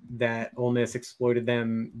that Ole Miss exploited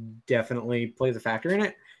them definitely plays a factor in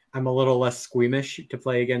it. I'm a little less squeamish to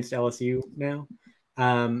play against LSU now.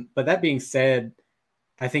 But that being said,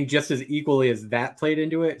 I think just as equally as that played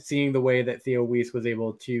into it, seeing the way that Theo Weiss was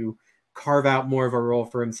able to carve out more of a role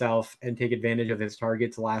for himself and take advantage of his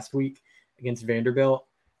targets last week against Vanderbilt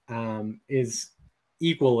is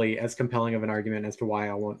equally as compelling of an argument as to why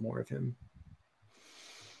I want more of him.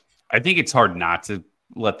 I think it's hard not to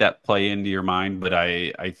let that play into your mind, but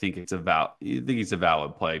I think he's a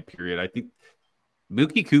valid play, period. I think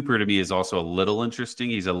Mookie Cooper to me is also a little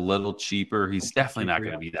interesting. He's a little cheaper. He's definitely not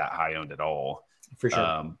going to be that high owned at all. For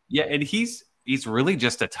sure. And he's really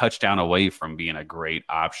just a touchdown away from being a great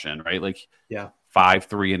option, right? Like, 5,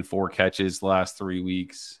 3, and 4 catches the last 3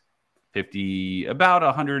 weeks, about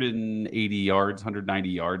 180 yards, 190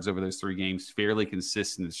 yards over those 3 games, fairly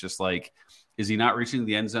consistent. It's just like, is he not reaching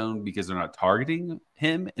the end zone because they're not targeting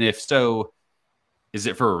him? And if so, is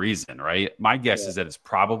it for a reason, right? My guess is that it's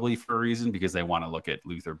probably for a reason, because they want to look at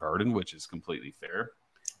Luther Burden, which is completely fair.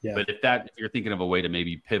 Yeah. But if you're thinking of a way to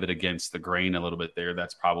maybe pivot against the grain a little bit there,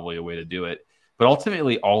 that's probably a way to do it. But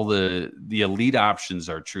ultimately, all the elite options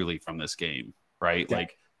are truly from this game, right? Yeah.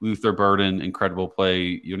 Like Luther Burden, incredible play.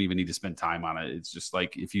 You don't even need to spend time on it. It's just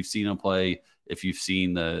like, if you've seen him play, if you've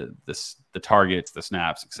seen the targets, the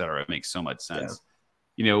snaps, et cetera, it makes so much sense.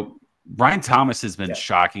 Yeah. Brian Thomas has been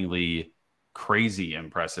shockingly crazy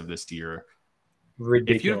impressive this year.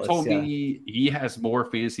 Ridiculous. If you had told me he has more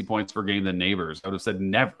fantasy points per game than Neighbors, I would have said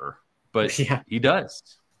never. But he does.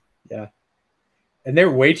 Yeah. And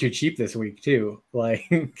they're way too cheap this week, too. Like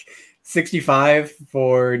 65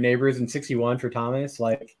 for Neighbors and 61 for Thomas.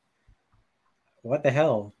 Like, what the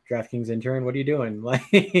hell, DraftKings intern? What are you doing?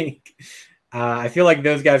 Like, I feel like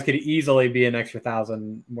those guys could easily be an extra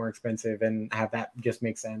 $1,000 more expensive and have that just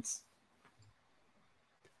make sense.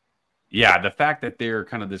 Yeah, the fact that they're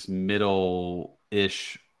kind of this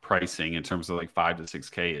middle-ish pricing in terms of like 5 to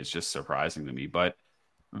 6K is just surprising to me. But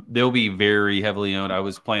they'll be very heavily owned. I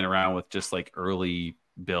was playing around with just like early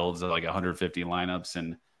builds of like 150 lineups,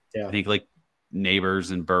 and I think like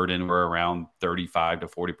Neighbors and Burden were around 35 to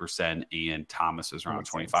 40%, and Thomas was around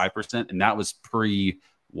 25%, and that was pre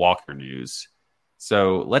Walker news.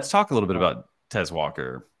 So let's talk a little bit about Tez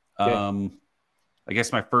Walker. I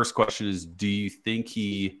guess my first question is, do you think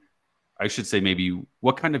I should say maybe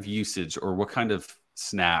what kind of usage or what kind of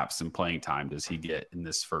snaps and playing time does he get in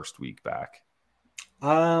this first week back?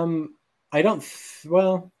 I don't.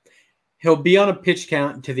 Well, he'll be on a pitch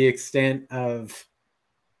count to the extent of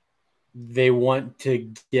they want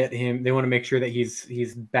to get him. They want to make sure that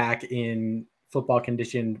he's back in football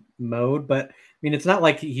conditioned mode. But I mean, it's not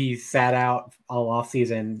like he sat out all off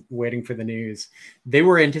season waiting for the news. They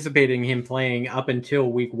were anticipating him playing up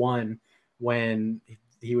until week 1 when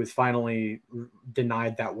he was finally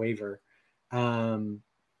denied that waiver. So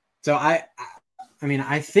I mean,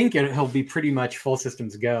 I think he'll be pretty much full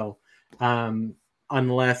systems go,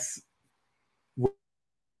 unless,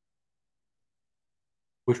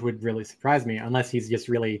 which would really surprise me, unless he's just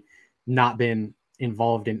really not been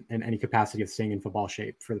involved in any capacity of staying in football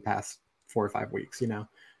shape for the past 4 or 5 weeks.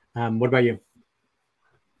 What about you?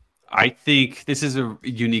 I think this is a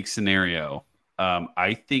unique scenario.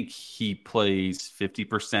 I think he plays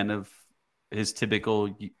 50% of his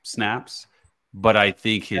typical snaps, but I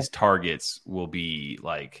think his targets will be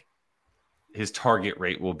like his target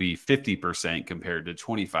rate will be 50% compared to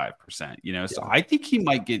 25%, so I think he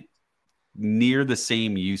might get near the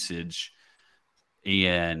same usage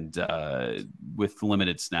and with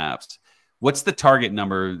limited snaps. What's the target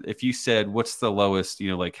number? If you said what's the lowest,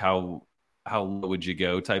 like how low would you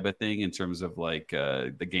go type of thing in terms of like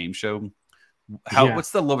the game show?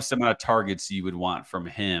 What's the lowest amount of targets you would want from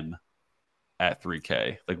him at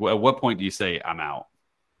 3K? Like at what point do you say I'm out?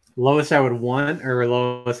 Lowest I would want, or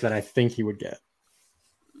lowest that I think he would get?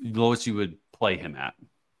 Lowest you would play him at?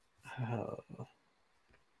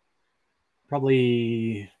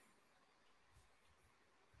 Probably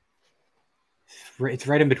it's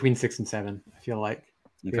right in between 6 and 7. I feel like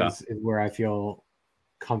is where I feel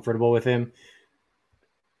comfortable with him.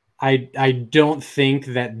 I don't think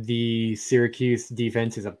that the Syracuse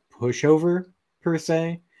defense is a pushover per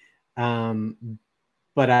se,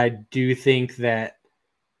 but I do think that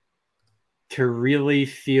to really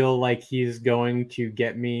feel like he's going to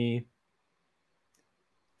get me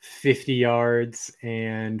 50 yards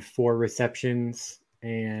and 4 receptions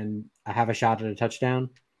and I have a shot at a touchdown,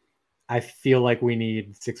 I feel like we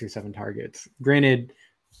need 6 or 7 targets. Granted,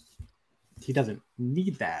 he doesn't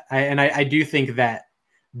need that. I do think that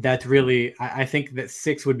that's really, I think that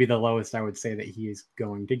 6 would be the lowest I would say that he is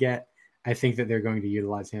going to get. I think that they're going to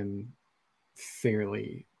utilize him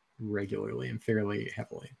fairly regularly and fairly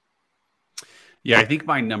heavily. Yeah, I think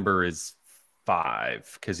my number is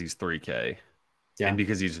 5 because he's 3K. Yeah. And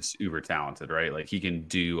because he's just uber talented, right? Like he can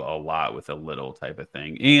do a lot with a little type of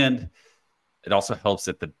thing. And it also helps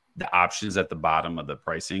that the options at the bottom of the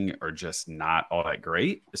pricing are just not all that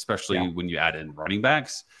great, especially when you add in running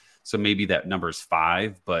backs. So maybe that number is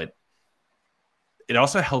 5, but it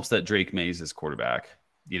also helps that Drake May is his quarterback.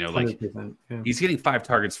 Like he's getting 5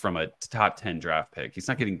 targets from a top 10 draft pick. He's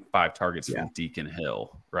not getting 5 targets from Deacon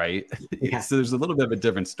Hill, right? So there's a little bit of a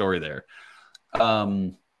different story there.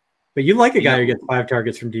 But you like a guy who gets 5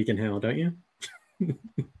 targets from Deacon Hill, don't you?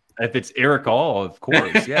 If it's Eric All, of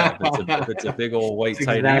course. Yeah. If it's a big old white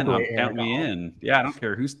tight end, count me in. Yeah. I don't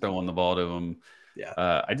care who's throwing the ball to him.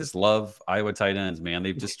 Yeah. I just love Iowa tight ends, man.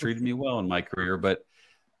 They've just treated me well in my career. But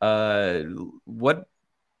what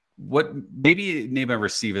maybe name a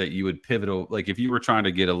receiver that you would pivotal, like if you were trying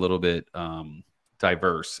to get a little bit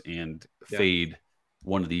diverse and fade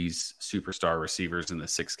one of these superstar receivers in the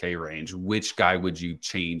 6K range, which guy would you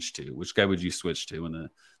change to? Which guy would you switch to in the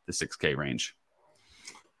 6K range?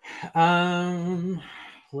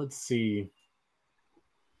 Let's see.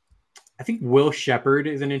 I think Will Shepherd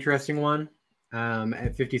is an interesting one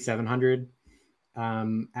at 5,700.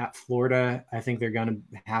 At Florida, I think they're going to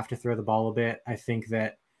have to throw the ball a bit. I think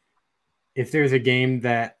that if there's a game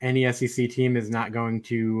that any SEC team is not going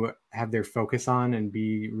to have their focus on and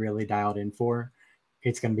be really dialed in for,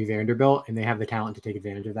 it's going to be Vanderbilt, and they have the talent to take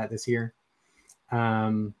advantage of that this year.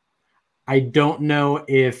 I don't know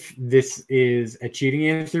if this is a cheating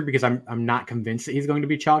answer because I'm not convinced that he's going to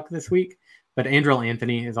be chalk this week, but Andrel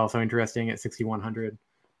Anthony is also interesting at 6,100.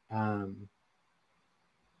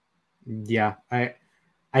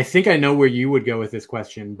 I think I know where you would go with this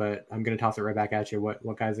question, but I'm going to toss it right back at you.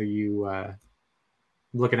 What guys are you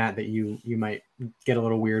looking at that you might get a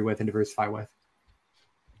little weird with and diversify with?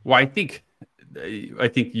 Well, I think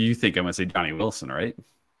you think I'm going to say Johnny Wilson, right?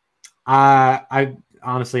 I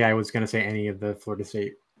honestly, I was going to say any of the Florida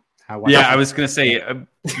State. Yeah, I was going to say,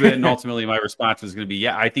 and ultimately my response was going to be,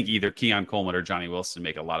 yeah, I think either Keon Coleman or Johnny Wilson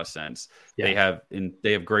make a lot of sense. Yeah.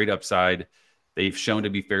 They have great upside. They've shown to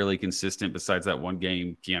be fairly consistent. Besides that one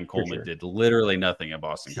game, Keon Coleman did literally nothing at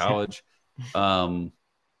Boston College.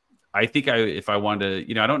 I think if I wanted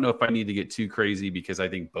to, I don't know if I need to get too crazy because I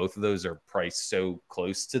think both of those are priced so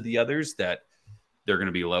close to the others that they're going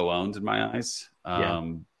to be low owned in my eyes.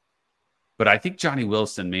 But I think Johnny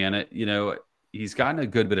Wilson, man, he's gotten a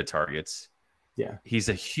good bit of targets. Yeah. He's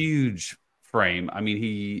a huge frame. I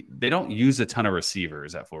mean, they don't use a ton of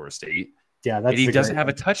receivers at Florida State. Yeah, and he doesn't have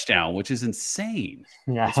a touchdown, which is insane.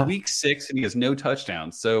 Yeah. It's week 6 and he has no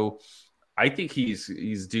touchdowns. So I think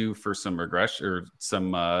he's due for some regression or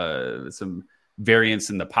some variance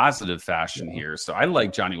in the positive fashion here. So I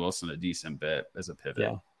like Johnny Wilson a decent bit as a pivot.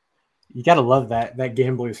 Yeah. You got to love that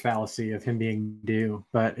gambler's fallacy of him being due,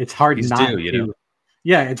 but it's hard it's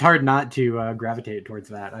hard not to gravitate towards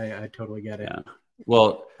that. I totally get it. Yeah.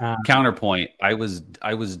 Well, counterpoint, I was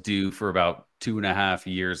due for about 2.5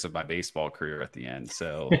 years of my baseball career at the end.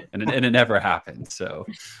 So, and it never happened. So,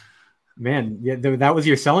 man, yeah, that was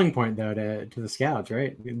your selling point though to the scouts,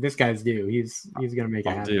 right? This guy's due. He's going to make it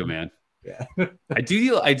happen. Do, man. Yeah. I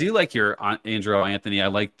do like your Andrew Anthony. I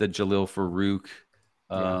like the Jalil Farouk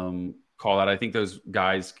call out. I think those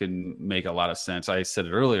guys can make a lot of sense. I said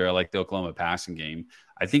it earlier. I like the Oklahoma passing game.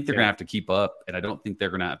 I think they're going to have to keep up, and I don't think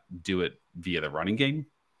they're going to do it via the running game.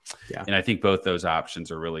 Yeah. And I think both those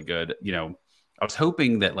options are really good. I was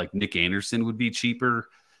hoping that like Nick Anderson would be cheaper.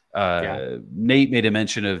 Nate made a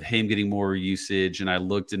mention of him getting more usage, and I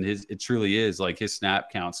looked, and it truly is like his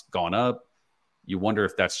snap count's gone up. You wonder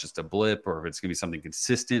if that's just a blip or if it's going to be something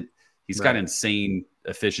consistent. He's got insane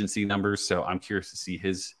efficiency numbers, so I'm curious to see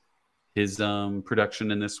his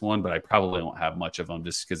production in this one, but I probably won't have much of him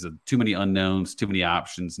just because of too many unknowns, too many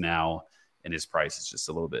options now, and his price is just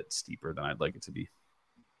a little bit steeper than I'd like it to be.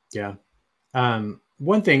 Yeah.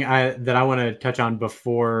 One thing that I want to touch on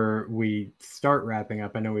before we start wrapping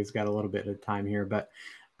up, I know we've got a little bit of time here, but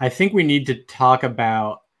I think we need to talk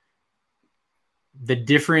about the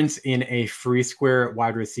difference in a free square at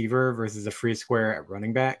wide receiver versus a free square at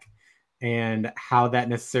running back, and how that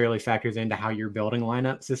necessarily factors into how you're building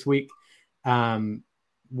lineups this week.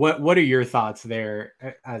 What are your thoughts there?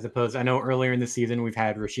 As opposed, I know earlier in the season we've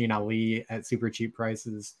had Rasheen Ali at super cheap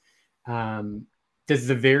prices. Does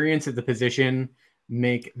the variance at the position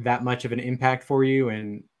make that much of an impact for you?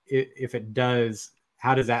 And if it does,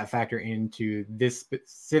 how does that factor into this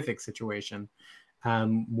specific situation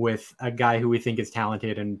with a guy who we think is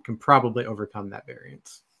talented and can probably overcome that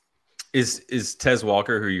variance? Is Tez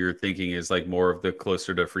Walker, who you're thinking is like more of the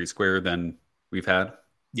closer to free square than we've had?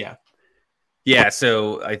 Yeah.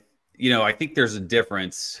 So I think there's a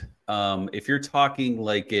difference. If you're talking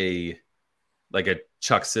like a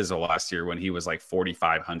Chuck Sizzle last year when he was like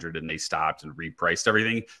 4,500 and they stopped and repriced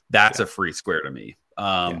everything, that's a free square to me.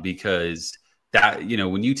 Because that,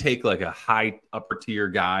 when you take like a high upper tier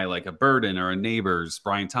guy, like a Burden or a Neighbors,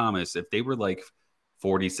 Brian Thomas, if they were like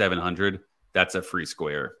 4,700, that's a free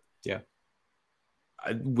square. Yeah.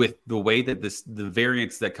 With the way that the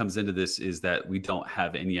variance that comes into this is that we don't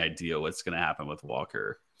have any idea what's going to happen with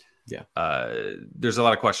Walker. Yeah. There's a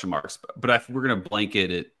lot of question marks, but if we're going to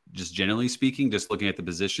blanket it, just generally speaking, just looking at the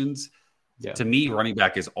positions, to me, running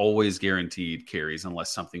back is always guaranteed carries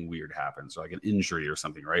unless something weird happens, like an injury or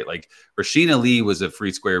something, right? Like Rasheen Ali was a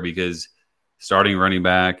free square because starting running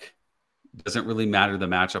back doesn't really matter the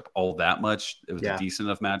matchup all that much. It was a decent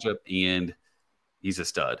enough matchup, and he's a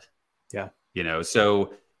stud. Yeah.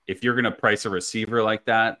 So if you're going to price a receiver like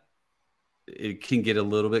that, it can get a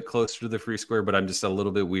little bit closer to the free square, but I'm just a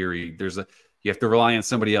little bit weary. You have to rely on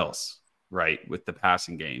somebody else, right, with the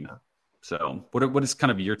passing game. So what is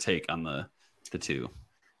kind of your take on the two?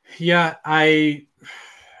 Yeah,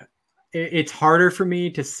 it's harder for me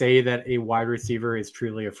to say that a wide receiver is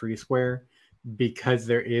truly a free square because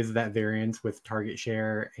there is that variance with target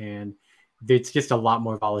share, and it's just a lot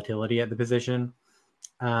more volatility at the position.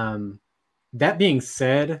 That being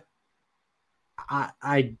said,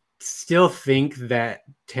 I still think that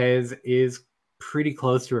Tez is pretty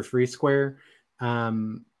close to a free square,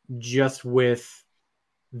 just with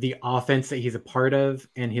the offense that he's a part of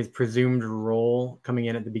and his presumed role coming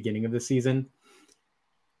in at the beginning of the season.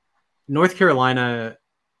 North Carolina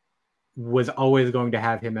was always going to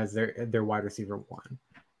have him as their wide receiver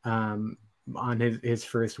one on his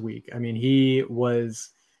first week. I mean, he was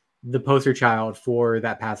the poster child for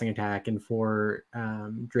that passing attack and for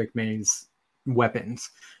Drake May's weapons.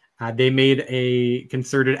 They made a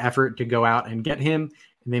concerted effort to go out and get him,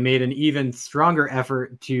 and they made an even stronger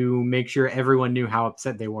effort to make sure everyone knew how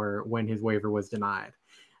upset they were when his waiver was denied.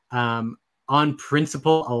 On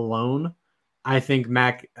principle alone, I think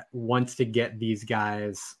Mac wants to get these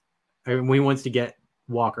guys. I mean, he wants to get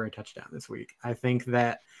Walker a touchdown this week. I think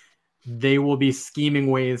that they will be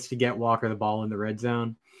scheming ways to get Walker the ball in the red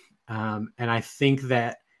zone. And I think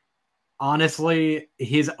that, honestly,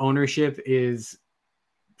 his ownership is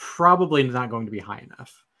probably not going to be high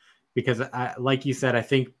enough because, like you said, I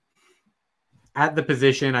think at the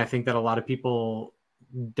position, I think that a lot of people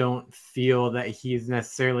don't feel that he's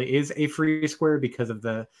necessarily is a free square because of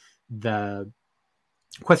the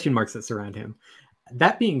question marks that surround him.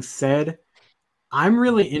 That being said, I'm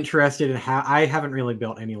really interested in how I haven't really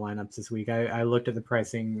built any lineups this week. I looked at the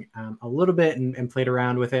pricing a little bit and played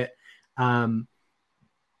around with it.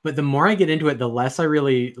 But the more I get into it, the less I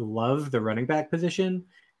really love the running back position.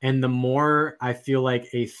 And the more I feel like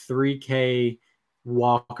a 3K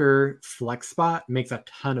Walker flex spot makes a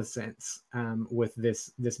ton of sense with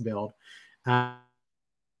this build. Because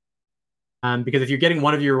if you're getting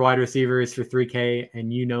one of your wide receivers for 3K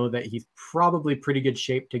and you know that he's probably pretty good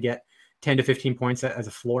shape to get 10 to 15 points as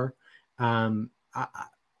a floor,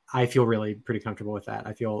 I feel really pretty comfortable with that.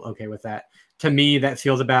 I feel okay with that. To me, that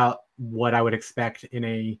feels about what I would expect in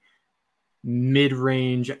a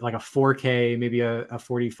mid-range, like a 4K, maybe a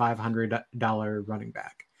 $4,500 running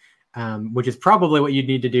back, which is probably what you'd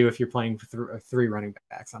need to do if you're playing three running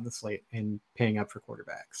backs on the slate and paying up for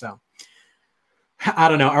quarterback. So I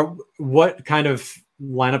don't know. What kind of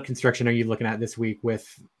lineup construction are you looking at this week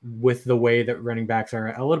with the way that running backs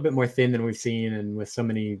are a little bit more thin than we've seen and with so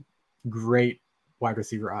many great wide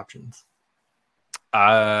receiver options?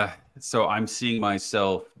 So I'm seeing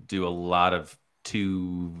myself do a lot of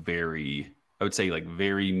two I would say like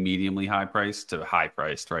very mediumly high priced to high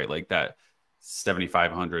priced, right? Like that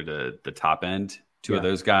 7,500 to the top end, two of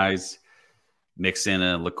those guys. Mix in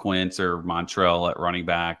a LeQuint or Montrell at running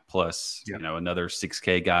back, plus another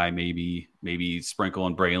 6K guy, maybe Sprinkle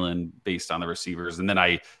and Braylon based on the receivers, and then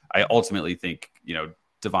I ultimately think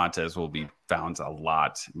Devontae will be found a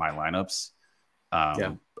lot in my lineups,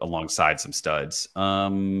 alongside some studs.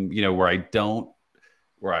 Where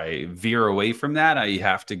I veer away from that, I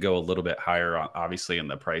have to go a little bit higher, obviously, in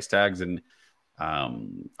the price tags, and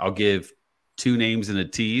I'll give two names in a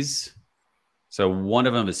tease. So one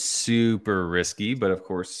of them is super risky, but of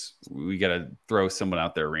course we got to throw someone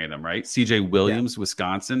out there random, right? CJ Williams,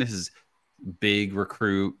 Wisconsin, his big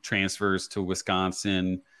recruit transfers to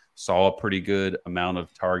Wisconsin, saw a pretty good amount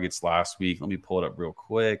of targets last week. Let me pull it up real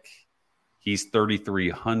quick. He's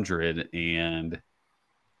 3,300, and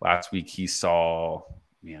last week he saw,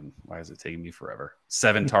 man, why is it taking me forever?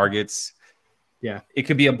 7 targets. Yeah. It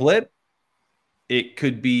could be a blip. It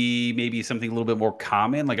could be maybe something a little bit more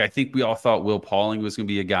common. Like I think we all thought Will Pauling was going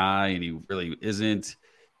to be a guy, and he really isn't.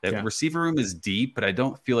 That receiver room is deep, but I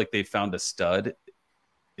don't feel like they found a stud.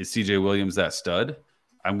 Is CJ Williams that stud?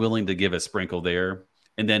 I'm willing to give a sprinkle there.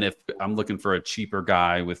 And then if I'm looking for a cheaper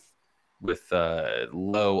guy with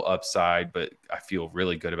low upside, but I feel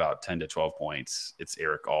really good about 10 to 12 points, it's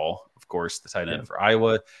Eric All, of course, the tight end for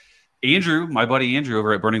Iowa. Andrew, my buddy Andrew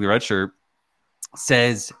over at Burning the Red Shirt,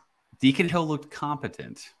 says Deacon Hill looked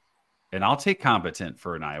competent, and I'll take competent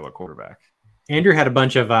for an Iowa quarterback. Andrew had a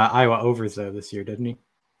bunch of Iowa overs though this year, didn't he?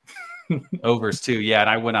 Overs too, yeah. And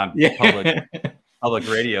I went on public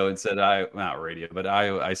radio and said I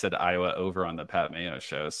said Iowa over on the Pat Mayo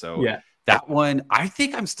show. So that one, I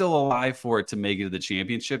think I'm still alive for it to make it to the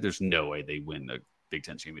championship. There's no way they win the Big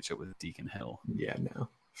Ten championship with Deacon Hill. Yeah, no,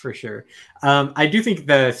 for sure. I do think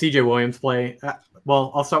the CJ Williams play.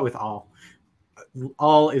 Well, I'll start with All.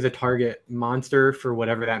 All is a target monster for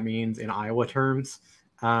whatever that means in Iowa terms.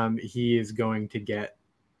 He is going to get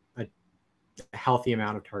a healthy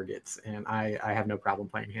amount of targets, and I have no problem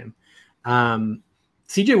playing him.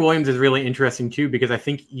 CJ Williams is really interesting too, because I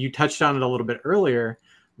think you touched on it a little bit earlier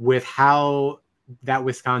with how that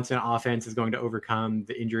Wisconsin offense is going to overcome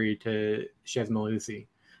the injury to Chez Mellusi.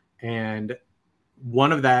 And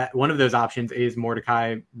one of those options is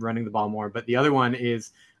Mordecai running the ball more, but the other one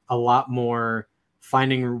is a lot more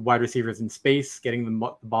finding wide receivers in space, getting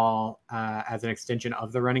the ball as an extension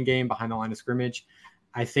of the running game behind the line of scrimmage.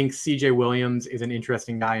 I think CJ Williams is an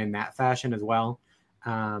interesting guy in that fashion as well.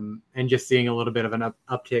 And just seeing a little bit of an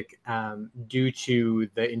uptick due to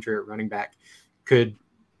the injury at running back could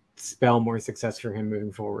spell more success for him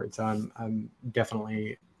moving forward. So I'm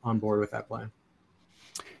definitely on board with that play.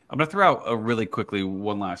 I'm going to throw out really quickly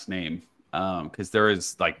one last name. because there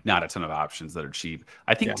is like not a ton of options that are cheap.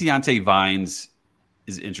 I think Yeah. Deontay Vines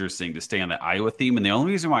is interesting to stay on the Iowa theme, and the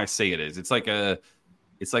only reason why I say it is it's like a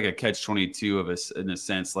catch-22 of us in a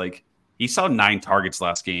sense. Like he saw 9 targets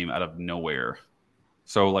last game out of nowhere.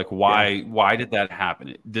 So like why did that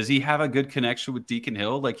happen? Does he have a good connection with Deacon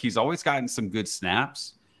Hill? Like he's always gotten some good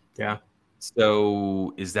snaps. Yeah.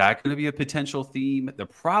 So is that going to be a potential theme? The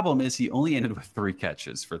problem is he only ended with 3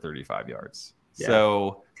 catches for 35 yards. Yeah.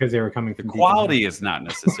 So because they were coming from the quality is not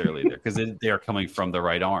necessarily there because they are coming from the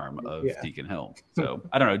right arm of Deacon Hill. So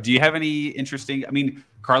I don't know. Do you have any interesting? I mean,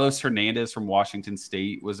 Carlos Hernandez from Washington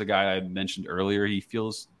State was a guy I mentioned earlier. He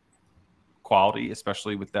feels quality,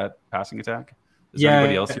 especially with that passing attack. Is there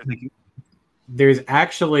anybody else you're thinking? There's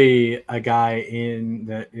actually a guy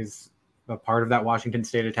that is a part of that Washington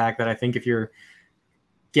State attack that I think if you're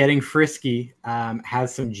getting frisky,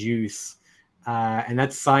 has some juice. And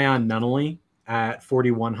that's Sion Nunnally at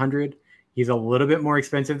 4,100. He's a little bit more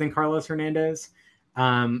expensive than Carlos Hernandez.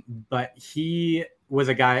 But he was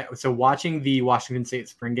a guy. So watching the Washington State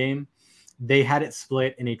spring game, they had it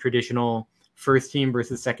split in a traditional first team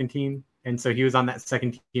versus second team. And so he was on that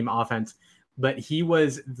second team offense. But he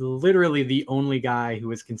was literally the only guy who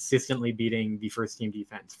was consistently beating the first team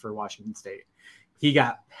defense for Washington State. He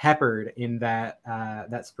got peppered in that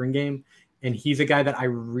spring game, and he's a guy that I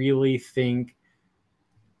really think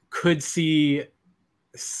could see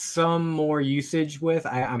some more usage with.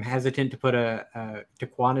 I'm hesitant to put to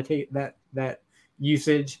quantitate that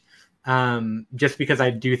usage, just because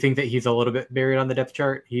I do think that he's a little bit buried on the depth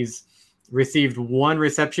chart. He's received 1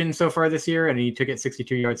 reception so far this year, and he took it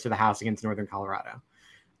 62 yards to the house against Northern Colorado.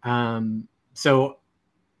 So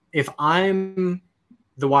if I'm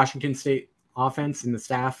the Washington State offense and the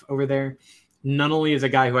staff over there, Nunnally is a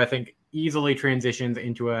guy who I think easily transitions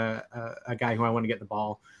into a guy who I want to get the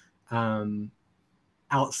ball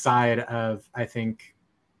outside of, I think,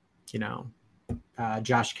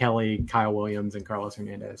 Josh Kelly, Kyle Williams, and Carlos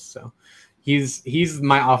Hernandez. So he's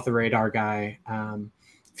my off the radar guy.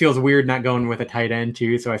 Feels weird not going with a tight end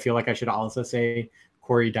too, so I feel like I should also say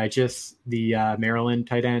Corey Dyches, the Maryland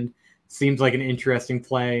tight end. Seems like an interesting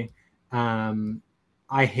play.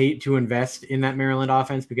 I hate to invest in that Maryland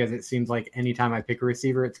offense because it seems like anytime I pick a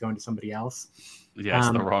receiver, it's going to somebody else. Yeah, it's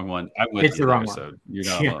the wrong one. It's the wrong one. So you're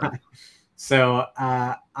not alone. So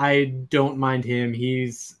I don't mind him.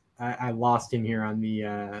 I lost him here on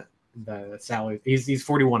the salary. He's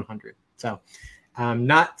 4,100. So.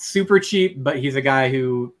 Not super cheap, but he's a guy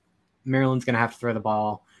who Maryland's going to have to throw the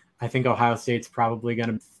ball. I think Ohio State's probably going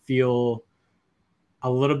to feel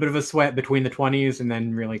a little bit of a sweat between the 20s and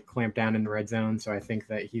then really clamp down in the red zone. So I think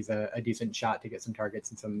that he's a decent shot to get some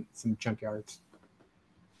targets and some chunk yards.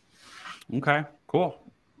 Okay, cool.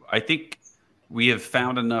 I think we have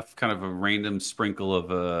found enough kind of a random sprinkle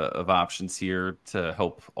of options here to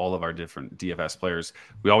help all of our different DFS players.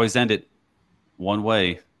 We always end it one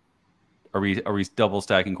way. Are we double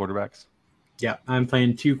stacking quarterbacks? Yeah, I'm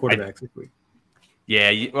playing 2 quarterbacks this week. Yeah,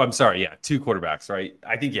 I'm sorry. Yeah, 2 quarterbacks, right?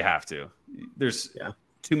 I think you have to. There's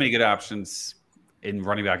too many good options, and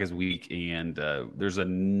running back is weak, and there's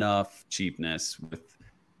enough cheapness with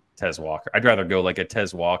Tez Walker. I'd rather go like a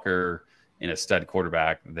Tez Walker and a stud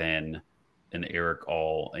quarterback than an Eric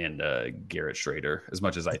All and Garrett Schrader, as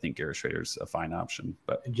much as I think Garrett Schrader's a fine option.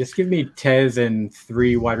 But just give me Tez and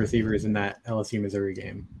 3 wide receivers in that LSU Missouri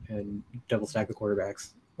game and double stack the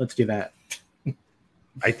quarterbacks. Let's do that.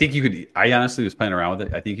 I think you could. I honestly was playing around with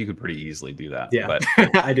it. I think you could pretty easily do that. Yeah, but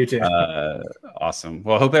I do too. Awesome.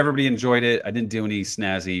 Well, I hope everybody enjoyed it. I didn't do any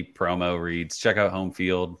snazzy promo reads. Check out Home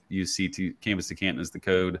Field. Use C2 Canvas to Canton as the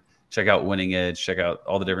code. Check out Winning Edge. Check out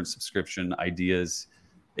all the different subscription ideas.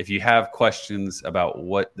 If you have questions about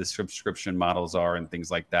what the subscription models are and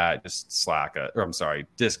things like that, just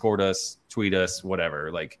Discord us, tweet us,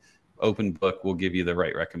 whatever. Like open book will give you the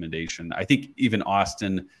right recommendation. I think even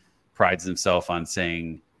Austin prides himself on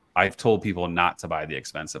saying, I've told people not to buy the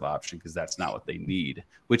expensive option because that's not what they need,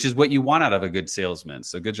 which is what you want out of a good salesman.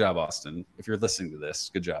 So good job, Austin. If you're listening to this,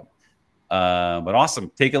 good job. But awesome.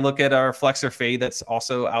 Take a look at our Flex or Fade that's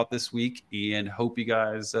also out this week, and hope you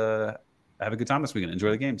guys have a good time this weekend. Enjoy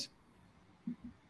the games.